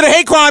called it a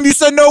hate crime. You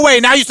said no way.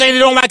 Now you're saying they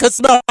don't like her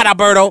smell,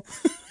 Alberto.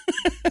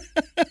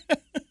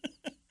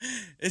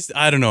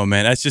 I don't know,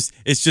 man. It's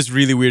just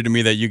really weird to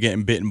me that you're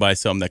getting bitten by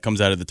something that comes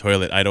out of the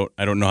toilet. I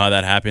don't know how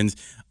that happens.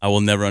 I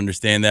will never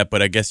understand that.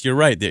 But I guess you're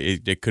right.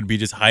 It could be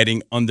just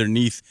hiding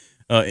underneath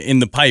in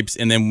the pipes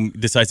and then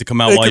decides to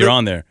come out while you're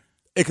on there.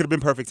 It could have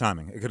been perfect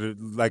timing. It could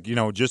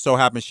have, just so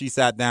happened she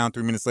sat down.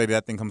 3 minutes later,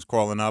 that thing comes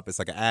crawling up. It's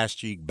like an ass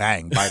cheek,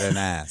 bang, bite an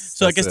ass.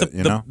 So I guess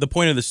the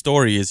point of the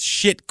story is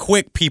shit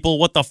quick, people.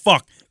 What the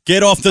fuck?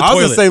 Get off the toilet. I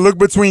was gonna say, look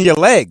between your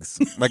legs.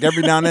 Like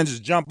every now and then,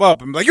 just jump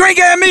up and be like, you ain't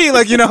getting me.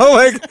 Like,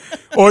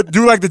 or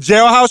do like the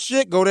jailhouse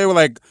shit. Go there with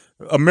like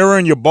a mirror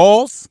in your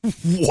balls.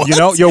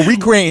 What? Yo, we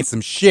creating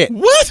some shit.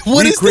 What?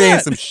 What is that? We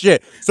creating some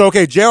shit. So,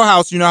 okay,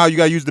 jailhouse, you know how you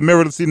gotta use the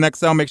mirror to see the next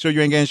cell, make sure you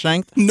ain't getting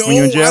shanked? No, when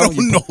you're in jail? I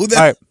don't know that.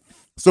 All right.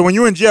 So when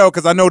you're in jail,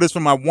 because I know this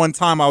from my one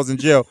time I was in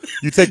jail,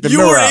 you take the You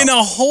mirror were out. in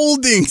a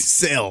holding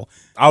cell.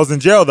 I was in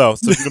jail though,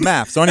 so do the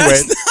math. So anyway,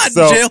 That's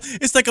not jail.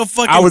 It's like a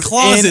fucking I was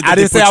closet. I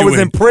didn't say I was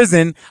in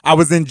prison. I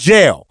was in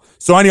jail.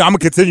 So anyway, I'm gonna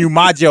continue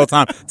my jail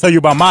time. Tell you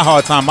about my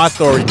hard time, my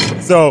story.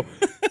 So,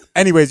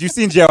 anyways, you've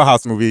seen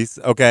jailhouse movies,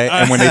 okay?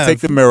 And when they take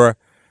the mirror.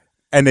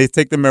 And they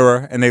take the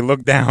mirror and they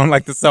look down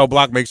like the cell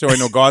block, make sure ain't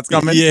no guards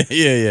coming.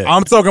 Yeah.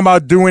 I'm talking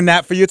about doing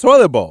that for your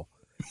toilet bowl.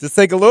 Just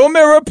take a little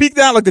mirror, peek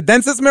down like the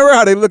dentist mirror,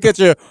 how they look at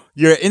your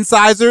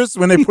incisors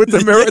when they put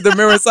the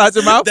mirror inside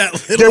your mouth. That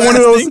little get one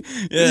of those.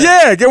 thing?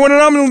 Yeah, get one of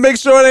them and make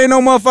sure there ain't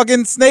no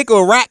motherfucking snake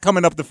or rat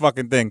coming up the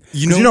fucking thing.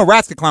 You know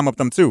rats can climb up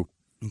them too.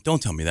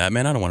 Don't tell me that,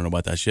 man. I don't want to know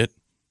about that shit.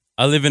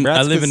 Go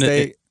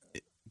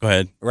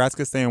ahead. Rats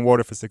could stay in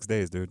water for 6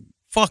 days, dude.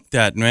 Fuck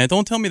that, man.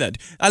 Don't tell me that.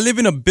 I live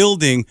in a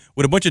building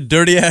with a bunch of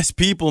dirty ass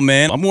people,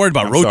 man. I'm worried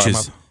about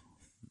roaches. Sorry,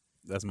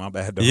 that's my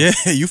bad, though. Yeah,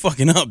 you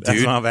fucking up, dude.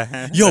 That's my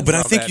bad. Yo, but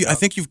I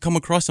think you've come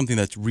across something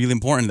that's really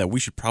important that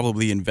we should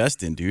probably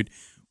invest in, dude.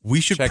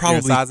 We should check probably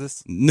your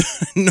sizes?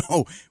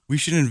 No, we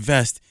should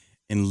invest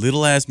in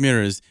little ass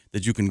mirrors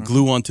that you can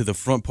glue onto the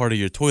front part of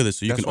your toilet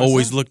so you can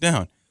always look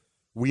down.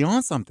 We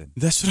on something.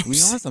 That's what I'm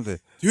saying. We on something,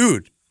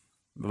 dude.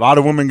 A lot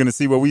of women gonna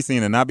see what we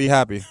seen and not be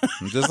happy.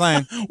 I'm just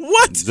saying.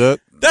 What?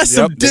 That's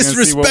some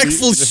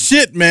disrespectful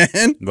shit, man.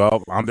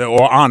 Well,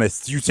 or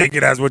honest. You take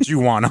it as what you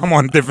want. I'm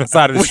on a different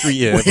side of the street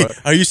here. Wait,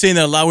 are you saying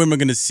that a lot of women are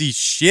gonna see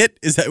shit?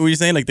 Is that what you're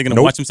saying? Like they're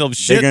gonna watch themselves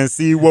shit? They're gonna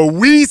see what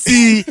we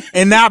see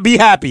and not be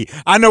happy.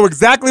 I know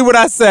exactly what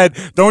I said.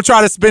 Don't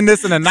try to spin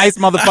this in a nice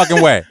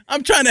motherfucking way.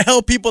 I'm trying to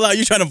help people out.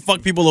 You're trying to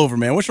fuck people over,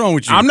 man. What's wrong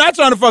with you? I'm not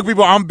trying to fuck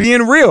people. I'm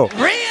being real.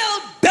 Real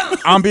dumb.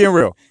 I'm being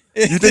real.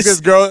 You think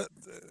this girl...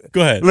 Go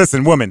ahead.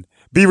 Listen, woman,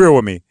 be real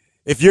with me.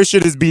 If your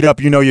shit is beat up,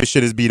 you know your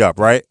shit is beat up,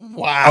 right?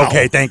 Wow.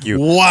 Okay, thank you.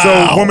 Wow.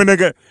 So women are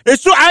good.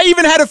 It's true. I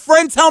even had a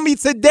friend tell me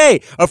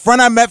today, a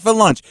friend I met for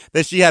lunch,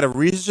 that she had a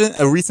recent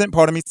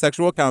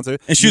sexual encounter.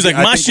 And she was like,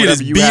 my shit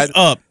is beat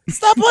up.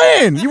 Stop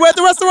playing. You were at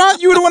the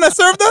restaurant? You were the one that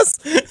served us?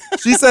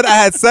 She said, I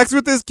had sex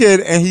with this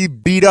kid and he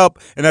beat up,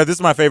 and this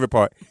is my favorite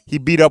part, he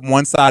beat up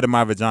one side of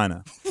my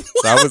vagina.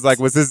 So I was like,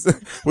 was his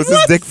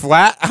dick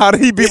flat? How did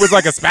he beat? Was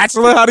like a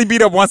spatula? How did he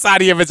beat up one side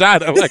of your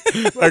vagina?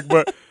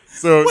 But...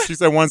 So she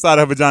said one side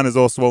of her vagina is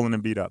all swollen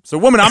and beat up. So,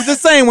 woman, I'm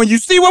just saying, when you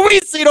see what we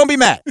see, don't be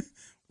mad.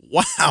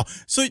 Wow.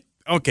 So,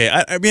 okay.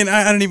 I mean,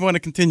 I don't even want to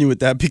continue with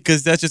that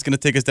because that's just going to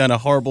take us down a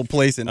horrible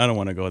place, and I don't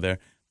want to go there.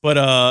 But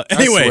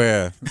anyway.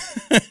 I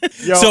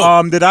swear.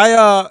 Yo, did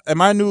I,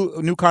 am I a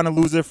new kind of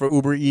loser for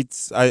Uber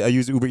Eats? I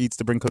use Uber Eats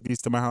to bring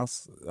cookies to my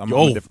house.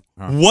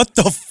 What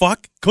the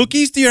fuck?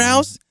 Cookies to your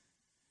house?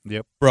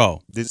 Yep.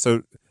 Bro.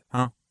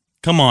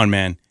 Come on,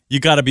 man. You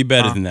got to be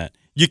better than that.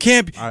 You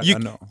can't. I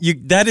know.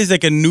 That is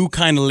like a new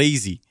kind of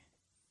lazy.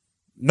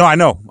 No, I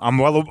know. I'm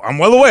well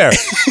aware.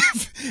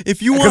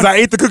 If you want, because I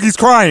ate the cookies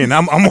crying.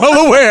 I'm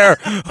well aware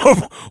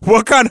of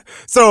what kind of.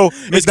 So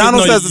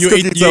McDonald's says you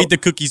ate the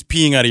cookies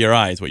peeing out of your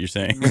eyes. What you're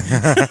saying?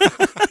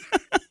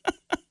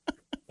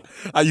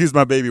 I used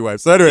my baby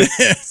wipes. So anyway,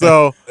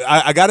 so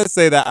I gotta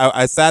say that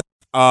I sat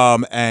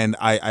and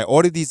I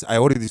ordered these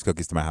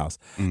cookies to my house,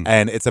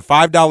 and it's a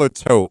 $5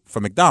 tote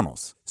from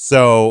McDonald's.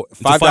 So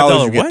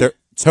 $5 you get their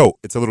tote.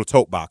 It's a little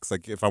tote box.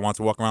 Like if I want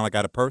to walk around like I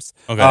had a purse.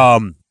 Okay.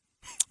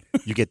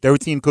 You get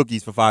 13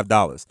 cookies for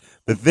 $5.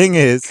 The thing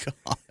is,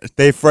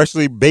 they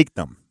freshly baked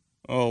them.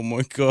 Oh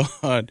my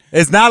God.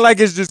 It's not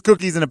like it's just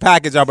cookies in a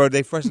package, but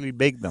they freshly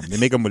baked them. They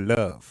make them with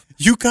love.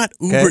 You got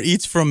Uber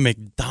Eats from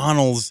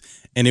McDonald's,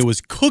 and it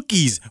was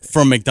cookies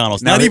from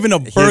McDonald's, not even a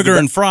burger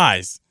and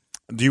fries.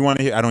 Do you want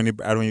to hear? I don't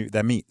eat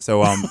that meat.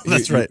 So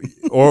that's right.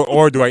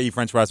 Or do I eat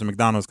French fries from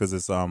McDonald's because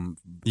it's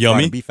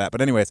yummy beef fat?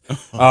 But anyways,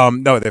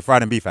 no, they're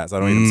fried in beef fat, so I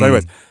don't eat them. So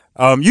anyways,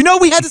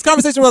 we had this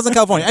conversation when I was in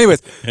California.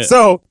 Anyways,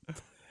 so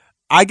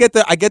I get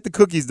the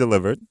cookies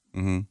delivered,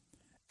 and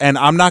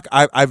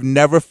I've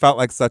never felt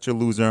like such a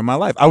loser in my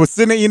life. I was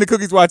sitting there eating the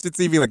cookies, watching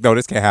TV, like, no,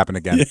 this can't happen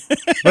again.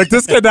 Like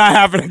this cannot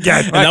happen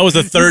again. And that was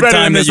the third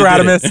time that you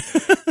did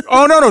it.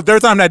 Oh no,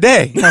 third time that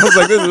day. I was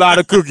like, there's a lot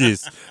of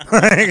cookies.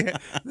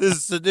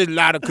 There's a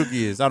lot of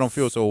cookies. I don't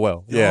feel so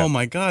well. Yeah. Oh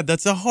my God,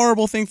 that's a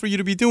horrible thing for you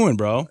to be doing,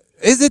 bro.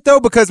 Is it though?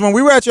 Because when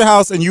we were at your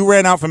house and you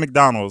ran out from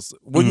McDonald's,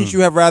 wouldn't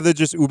you have rather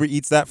just Uber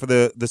Eats that for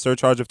the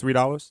surcharge of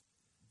 $3?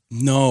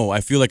 No,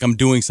 I feel like I'm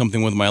doing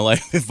something with my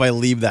life if I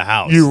leave the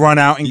house. You run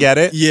out and get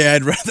it? Yeah,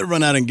 I'd rather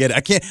run out and get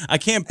it. I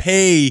can't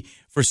pay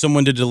for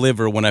someone to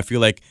deliver when I feel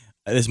like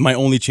it's my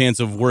only chance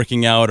of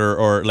working out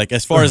or like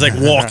as far as like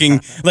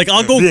walking. Like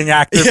I'll go being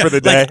active for the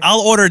day. Like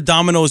I'll order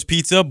Domino's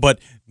pizza, but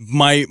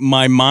my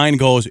mind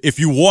goes, if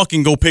you walk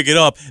and go pick it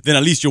up, then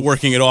at least you're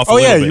working it off. Oh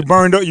yeah, bit.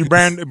 you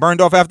burned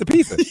off after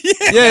pizza.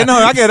 Yeah, no,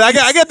 I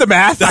get the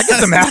math. I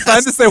get the math. I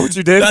understand what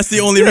you did. That's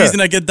the only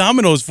reason I get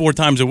Domino's 4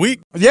 times a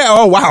week. Yeah.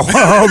 Oh wow.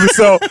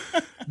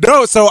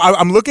 So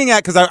I'm looking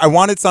at because I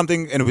wanted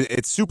something, and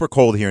it's super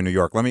cold here in New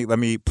York. Let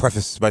me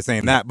preface by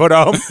saying that. But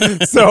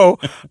so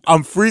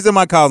I'm freezing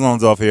my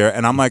calzones off here,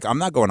 and I'm like, I'm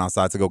not going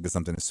outside to go get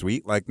something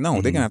sweet. Like,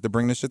 no, they're gonna have to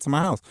bring this shit to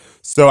my house.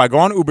 So I go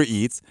on Uber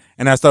Eats,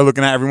 and I start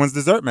looking at everyone's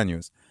dessert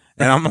menus,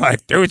 And I'm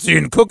like, dude's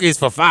eating cookies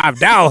for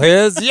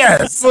 $5.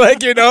 Yes. So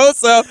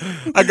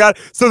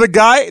the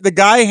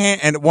guy,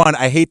 and one,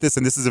 I hate this,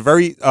 and this is a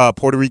very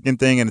Puerto Rican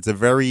thing, and it's a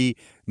very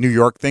New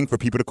York thing for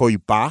people to call you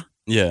pa.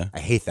 Yeah. I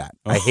hate that.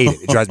 I hate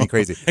it. It drives me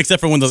crazy. Except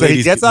for when the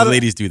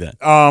ladies do that.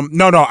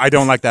 No, I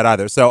don't like that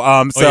either. So,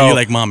 yeah, you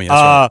like mommy.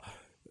 That's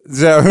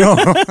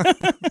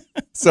right.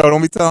 So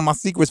don't be telling my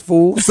secrets,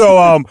 fool.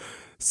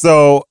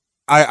 So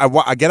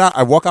I get out,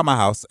 I walk out my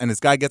house, and this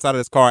guy gets out of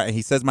his car, and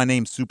he says my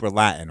name super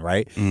Latin,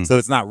 right? So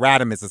it's not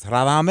Radames, it's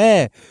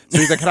Radame. So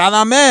he's like,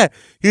 Radame,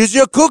 here's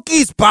your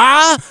cookies,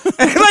 pa.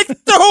 And like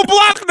the whole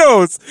block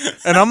knows.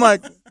 And I'm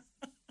like,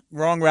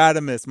 wrong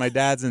Radames, my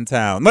dad's in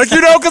town. Like,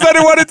 because I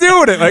didn't want to deal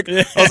with it. Like,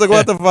 I was like,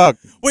 what the fuck?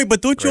 Wait,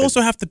 but don't you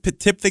also have to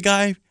tip the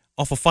guy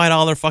off a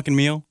 $5 fucking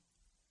meal?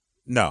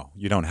 No,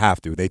 you don't have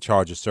to. They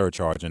charge a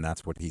surcharge, and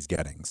that's what he's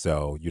getting.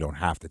 So you don't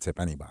have to tip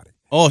anybody.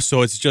 Oh,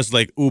 so it's just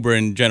like Uber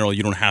in general.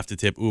 You don't have to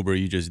tip Uber.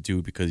 You just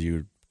do because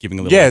you're giving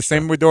a little extra.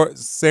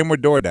 Same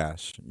with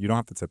DoorDash. You don't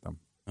have to tip them.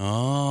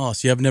 Oh,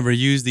 see, I've never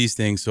used these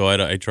things, so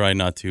I try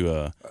not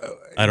to.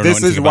 I don't know.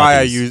 This is why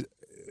I use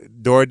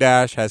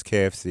DoorDash has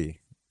KFC.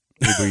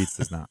 Uber Eats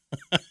does not.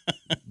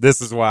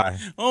 This is why.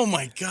 Oh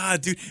my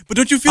God, dude! But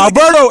don't you feel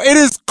Alberto? It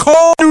is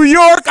cold, New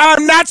York.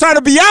 I'm not trying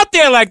to be out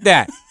there like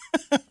that.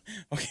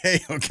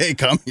 Okay,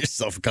 calm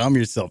yourself,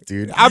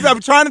 dude. I'm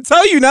trying to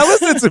tell you. Now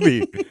listen to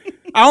me.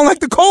 I don't like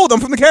the cold. I'm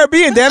from the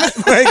Caribbean, damn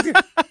it.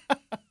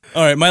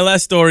 All right, my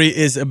last story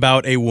is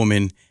about a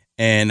woman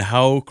and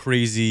how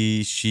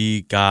crazy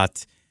she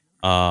got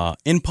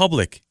in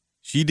public.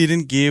 She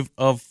didn't give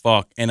a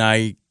fuck, and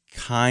I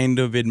kind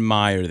of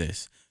admire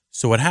this.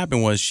 So what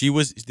happened was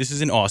this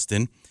is in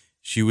Austin.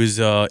 She was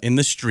in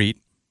the street,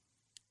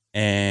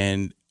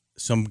 and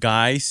some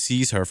guy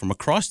sees her from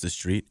across the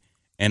street,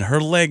 and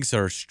her legs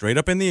are straight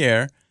up in the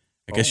air.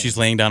 I guess she's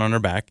laying down on her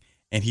back.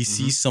 And he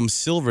sees some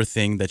silver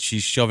thing that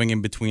she's shoving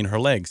in between her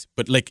legs,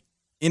 but like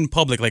in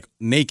public, like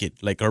naked,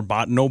 like her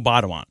no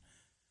bottom on.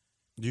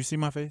 Do you see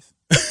my face?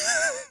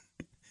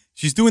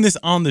 She's doing this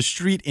on the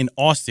street in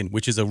Austin,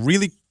 which is a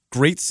really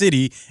great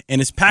city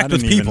and is packed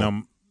with people.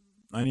 I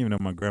didn't even know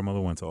my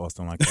grandmother went to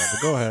Austin like that,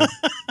 but go ahead.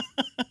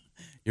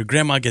 Your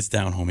grandma gets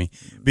down, homie,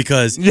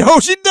 because... Yo,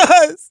 she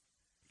does!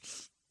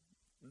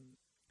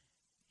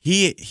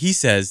 He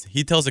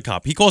calls the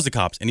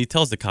cops, and he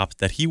tells the cops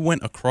that he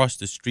went across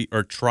the street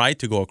or tried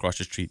to go across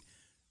the street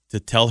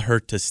to tell her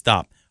to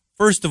stop.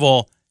 First of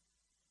all,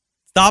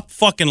 stop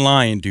fucking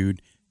lying,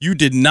 dude. You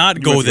did not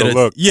go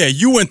there. Yeah,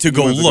 you went to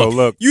go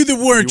look. You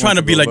weren't trying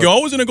to be like, yo, I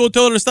was going to go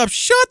tell her to stop.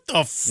 Shut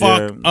the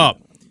fuck up.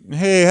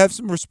 Hey, have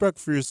some respect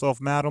for yourself,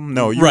 madam.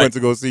 No, you went to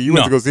go see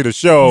the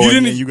show,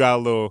 and you got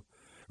a little...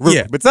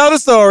 Yeah. But tell the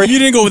story. You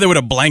didn't go over there with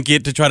a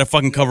blanket to try to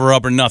fucking cover her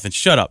up or nothing.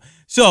 Shut up.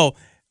 So...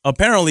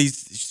 apparently,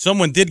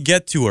 someone did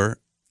get to her,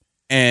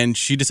 and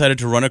she decided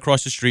to run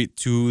across the street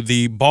to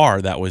the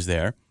bar that was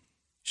there.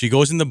 She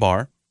goes in the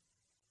bar,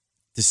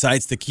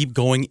 decides to keep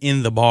going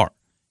in the bar.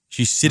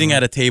 She's sitting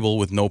at a table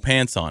with no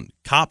pants on.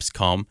 Cops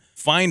come,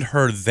 find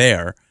her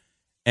there,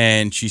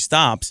 and she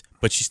stops,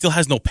 but she still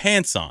has no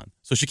pants on.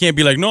 So she can't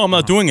be like, no, I'm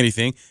not doing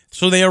anything.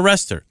 So they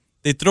arrest her.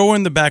 They throw her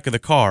in the back of the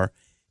car.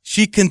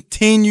 She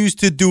continues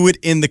to do it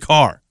in the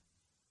car.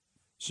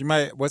 She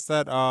might, what's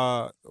that,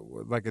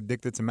 like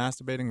addicted to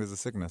masturbating? There's a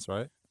sickness,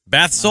 right?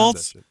 Bath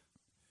salts?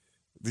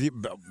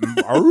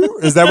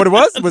 Is that what it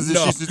was?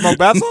 She smoked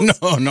bath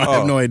salts? No, I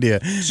have no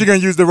idea. She gonna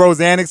use the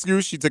Roseanne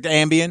excuse? She took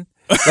Ambien?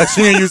 Like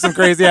she gonna use some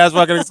crazy ass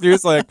fucking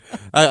excuse? Like,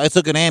 I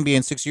took an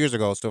Ambien 6 years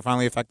ago, so it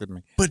finally affected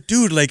me. But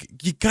dude, like,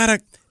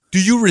 do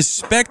you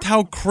respect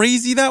how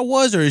crazy that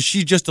was, or is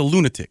she just a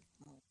lunatic?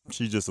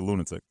 She's just a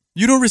lunatic.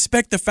 You don't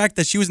respect the fact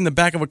that she was in the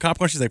back of a cop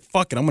car? She's like,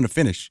 fuck it, I'm gonna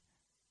finish.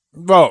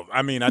 Well,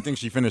 I mean, I think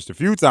she finished a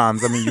few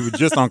times. I mean, you were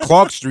just on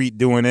Clark Street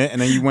doing it, and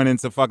then you went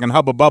into fucking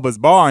Hubba Bubba's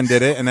bar and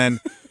did it, and then,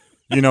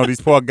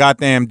 these poor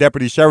goddamn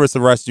deputy sheriffs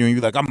arrest you, and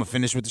you're like, I'm gonna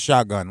finish with the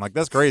shotgun. Like,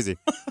 that's crazy.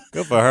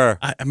 Good for her.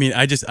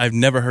 I've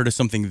never heard of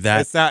something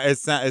that...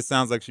 It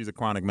sounds like she's a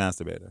chronic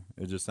masturbator.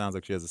 It just sounds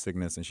like she has a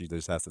sickness, and she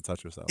just has to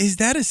touch herself. Is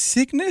that a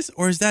sickness,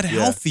 or is that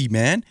healthy,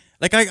 man?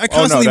 Like, I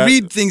constantly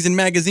read things in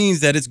magazines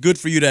that it's good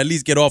for you to at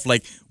least get off,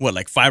 like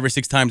 5 or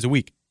 6 times a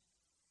week.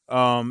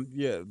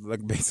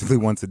 Like basically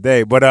once a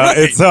day, but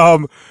it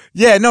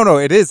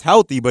is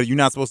healthy, but you're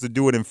not supposed to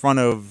do it in front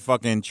of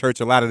fucking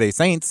Church of Latter-day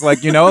Saints,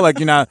 like you're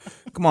not.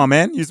 Come on,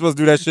 man, you're supposed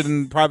to do that shit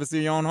in privacy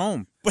of your own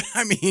home. But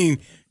I mean,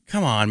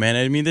 come on, man.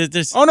 I mean,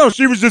 there's. Oh no,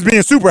 she was just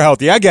being super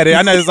healthy. I get it.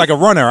 I know it's like a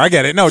runner. I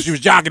get it. No, she was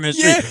jogging in the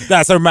street. Yeah.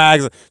 That's her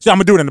mags. I'm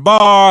gonna do it in the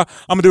bar.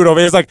 I'm gonna do it over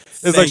here.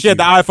 It's like she had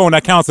the iPhone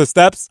that counts her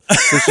steps,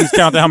 so she's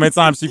counting how many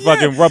times she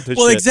fucking rubbed her shit.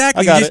 Well,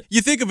 exactly.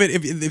 You think of it.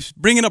 If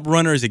bringing up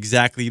runner is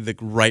exactly the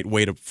right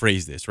way to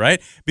phrase this, right?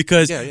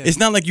 Because it's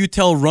not like you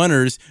tell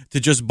runners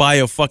to just buy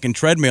a fucking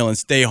treadmill and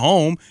stay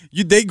home.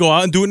 They go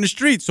out and do it in the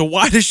street. So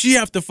why does she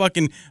have to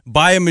fucking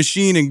buy a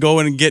machine and go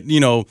in and get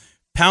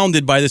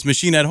pounded by this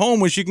machine at home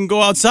when she can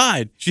go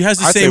outside? She has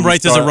the same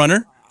rights as a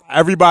runner.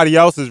 everybody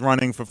else is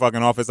running for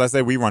fucking office. I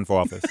say we run for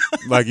office.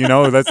 Like,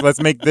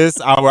 let's make this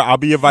I'll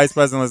be your vice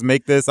president. Let's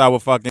make this our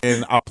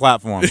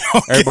platform.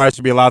 Okay. Everybody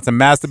should be allowed to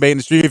masturbate in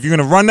the street. If you're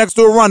gonna run next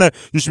to a runner,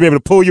 you should be able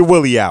to pull your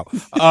willy out.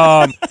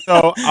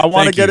 So I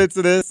want to get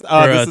into this.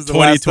 This is the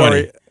last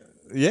story.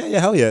 Yeah,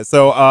 hell yeah.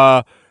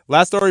 So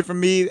last story from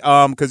me,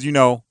 because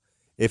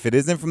if it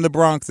isn't from the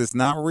Bronx, it's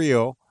not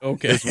real.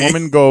 Okay. This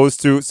woman goes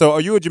to. So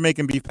are you a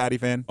Jamaican beef patty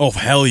fan? Oh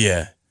hell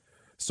yeah.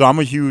 So I'm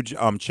a huge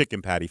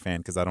chicken patty fan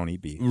because I don't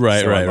eat beef.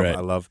 Right. I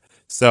love.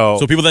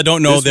 So people that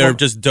don't know, they're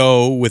just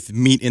dough with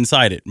meat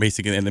inside it,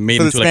 basically, and they're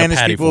made into like a patty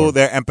Spanish people, form.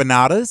 they're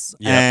empanadas,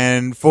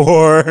 and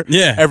for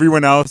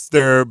everyone else,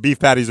 they're beef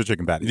patties or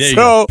chicken patties. There you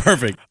go.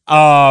 Perfect.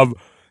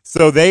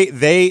 So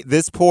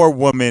this poor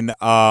woman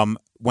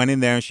went in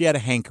there and she had a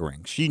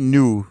hankering. She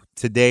knew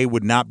today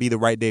would not be the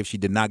right day if she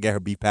did not get her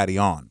beef patty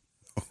on.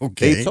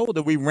 Okay. They told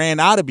her we ran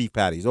out of beef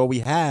patties. All we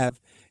have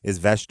is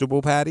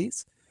vegetable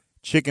patties,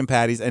 chicken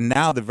patties, and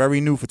now the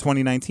very new for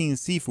 2019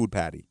 seafood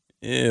patty.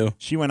 Ew.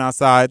 She went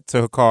outside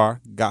to her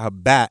car, got her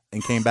bat,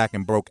 and came back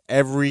and broke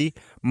every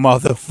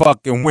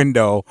motherfucking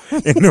window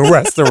in the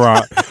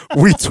restaurant.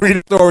 We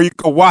tweeted her, you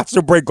can watch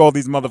her break all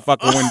these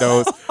motherfucking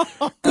windows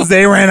because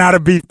they ran out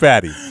of beef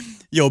patty.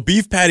 Yo,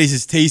 beef patties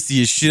is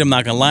tasty as shit. I'm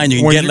not gonna lie.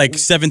 You can get like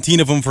 17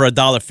 of them for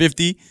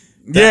 $1.50.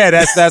 Yeah,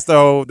 that's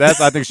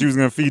I think she was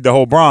gonna feed the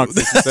whole Bronx.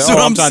 She said,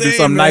 I'm trying to do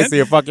something nice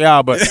here. Fuck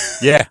y'all, but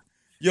yeah.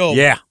 Yo,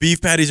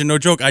 beef patties are no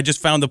joke. I just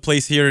found a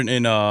place here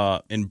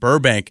in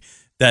Burbank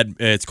that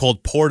it's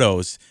called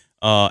Porto's,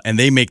 and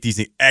they make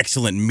these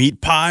excellent meat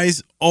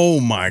pies. Oh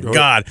my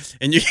God!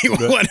 And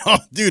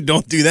dude,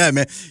 don't do that,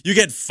 man. You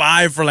get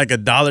 5 for like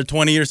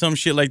 $1.20 or some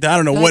shit like that. I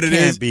don't know what it is.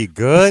 Can't be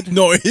good.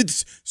 No,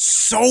 it's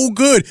so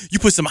good. You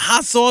put some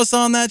hot sauce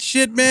on that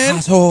shit, man.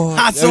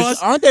 Hot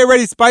sauce. Aren't they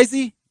already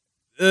spicy?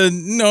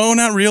 No,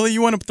 not really.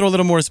 You want to throw a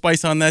little more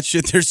spice on that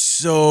shit. They're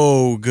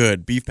so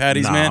good. Beef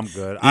patties, man. I'm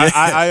good.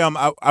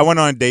 I went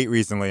on a date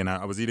recently, and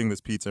I was eating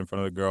this pizza in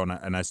front of the girl,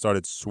 and I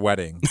started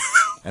sweating,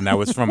 and that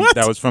was from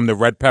the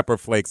red pepper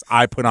flakes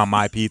I put on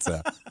my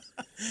pizza.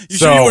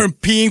 Sure you weren't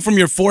peeing from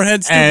your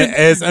forehead, stupid?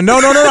 No.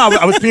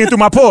 I was peeing through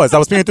my pores.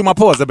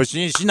 But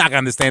she's not gonna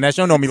understand that.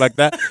 She don't know me like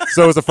that.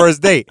 So it was the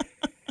first date.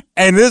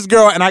 And this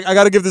girl, and I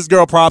got to give this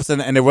girl props,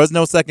 and there was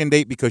no second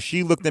date because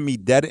she looked at me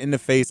dead in the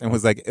face and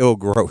was like, "Ill,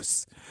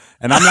 gross."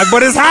 And I'm like,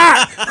 "But it's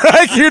hot,"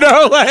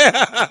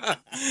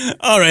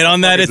 All right,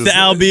 on that, it's the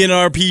Al B and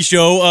RP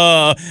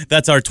show.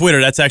 That's our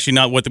Twitter. That's actually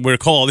not what we're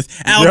called. It's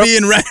Al B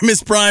and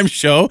Radames Prime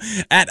Show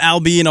at Al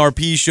B and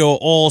RP show.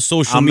 All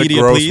social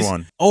media, please.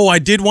 One. Oh, I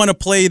did want to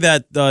play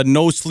that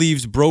no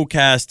sleeves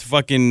broadcast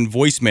fucking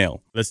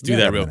voicemail. Let's do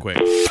that real quick.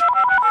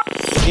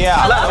 Yeah.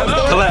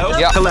 Hello.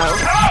 Yeah. Hello.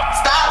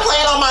 Stop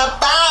playing on my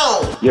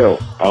phone. Yo,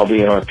 I'll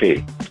be in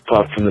RP.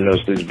 Pop from the No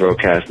Sleeves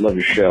broadcast. Love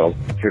your show.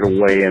 Here to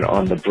weigh in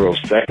on the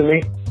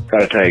brostectomy.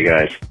 Gotta tell you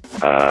guys,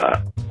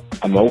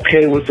 I'm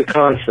okay with the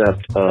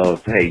concept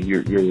of, hey,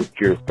 you're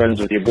friends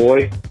with your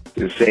boy.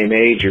 You're the same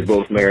age. You're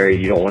both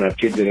married. You don't want to have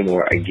kids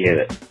anymore. I get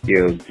it.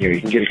 You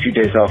can get a few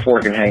days off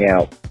work and hang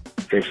out,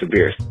 drink some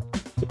beers.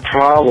 The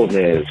problem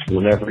is,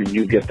 whenever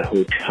you get the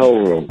hotel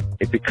room,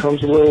 it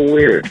becomes a little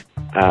weird.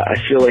 I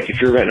feel like if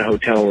you're renting a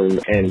hotel room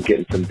and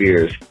getting some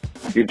beers,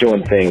 you're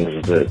doing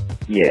things that,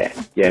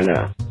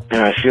 no.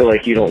 And I feel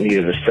like you don't need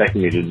a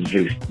vasectomy to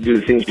do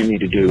the things you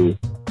need to do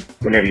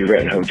whenever you're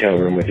renting a hotel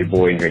room with your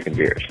boy and drinking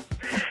beers.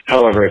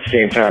 However, at the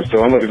same time,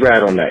 so I'm with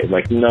Brad on that.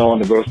 Like, no on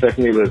the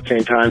brostectomy, but at the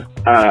same time,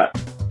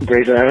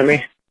 Grey's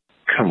Anatomy?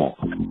 Come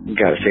on. You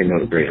gotta say no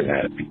to Grey's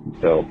Anatomy.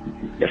 So,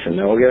 yes and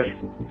no, I guess.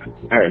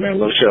 All right, man.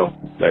 Little show.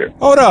 Later.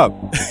 Hold up.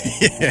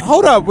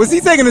 Hold up. Was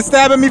he taking a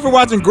stab at me for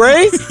watching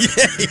Grey's?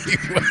 Yeah, he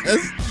was.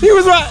 He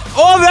was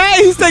all that?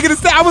 He's taking a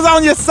stab. I was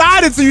on your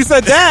side until you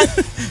said that.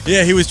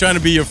 Yeah, he was trying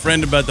to be your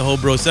friend about the whole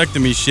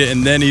brostectomy shit,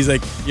 and then he's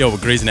like, yo,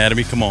 with Grey's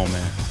Anatomy, come on,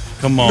 man.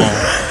 Come on,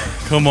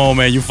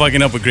 man. You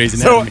fucking up with Grey's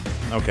Anatomy.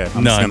 Okay.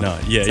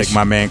 Take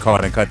my man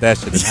card and cut that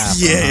shit in half.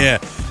 Yeah.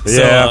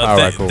 All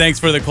right, cool. Thanks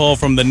for the call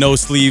from the No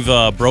Sleeve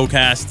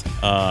broadcast.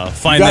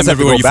 Find them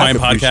everywhere you find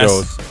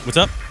podcasts. What's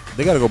up?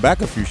 They got to go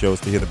back a few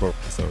shows to hear the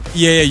episode.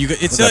 Yeah.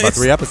 It's about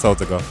 3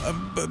 episodes ago.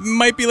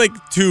 Might be like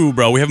 2,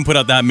 bro. We haven't put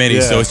out that many,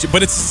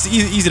 but it's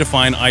easy to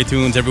find.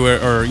 iTunes everywhere,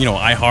 or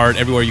iHeart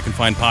everywhere you can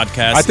find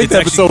podcasts. I think the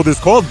episode is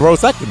called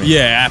Brosectomy.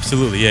 Yeah,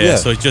 absolutely. Yeah.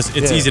 So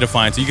it's easy to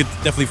find. So you could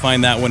definitely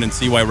find that one and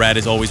see why Rad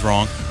is always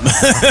wrong.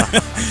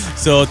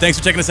 So thanks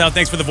for checking us out.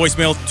 Thanks for the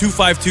voicemail.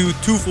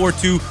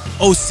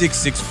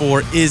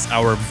 252-242-0664 is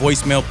our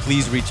voicemail.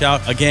 Please reach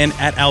out again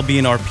at Al B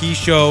and RP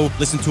Show.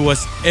 Listen to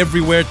us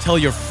everywhere. Tell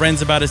your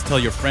friends about us. Tell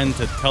your friend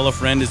to tell a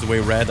friend is the way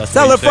Rad. That's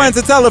tell a friend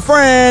to tell a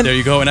friend. There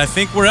you go. And I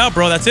think we're out,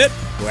 bro. That's it.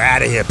 We're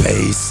out of here.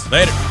 Peace.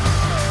 Later.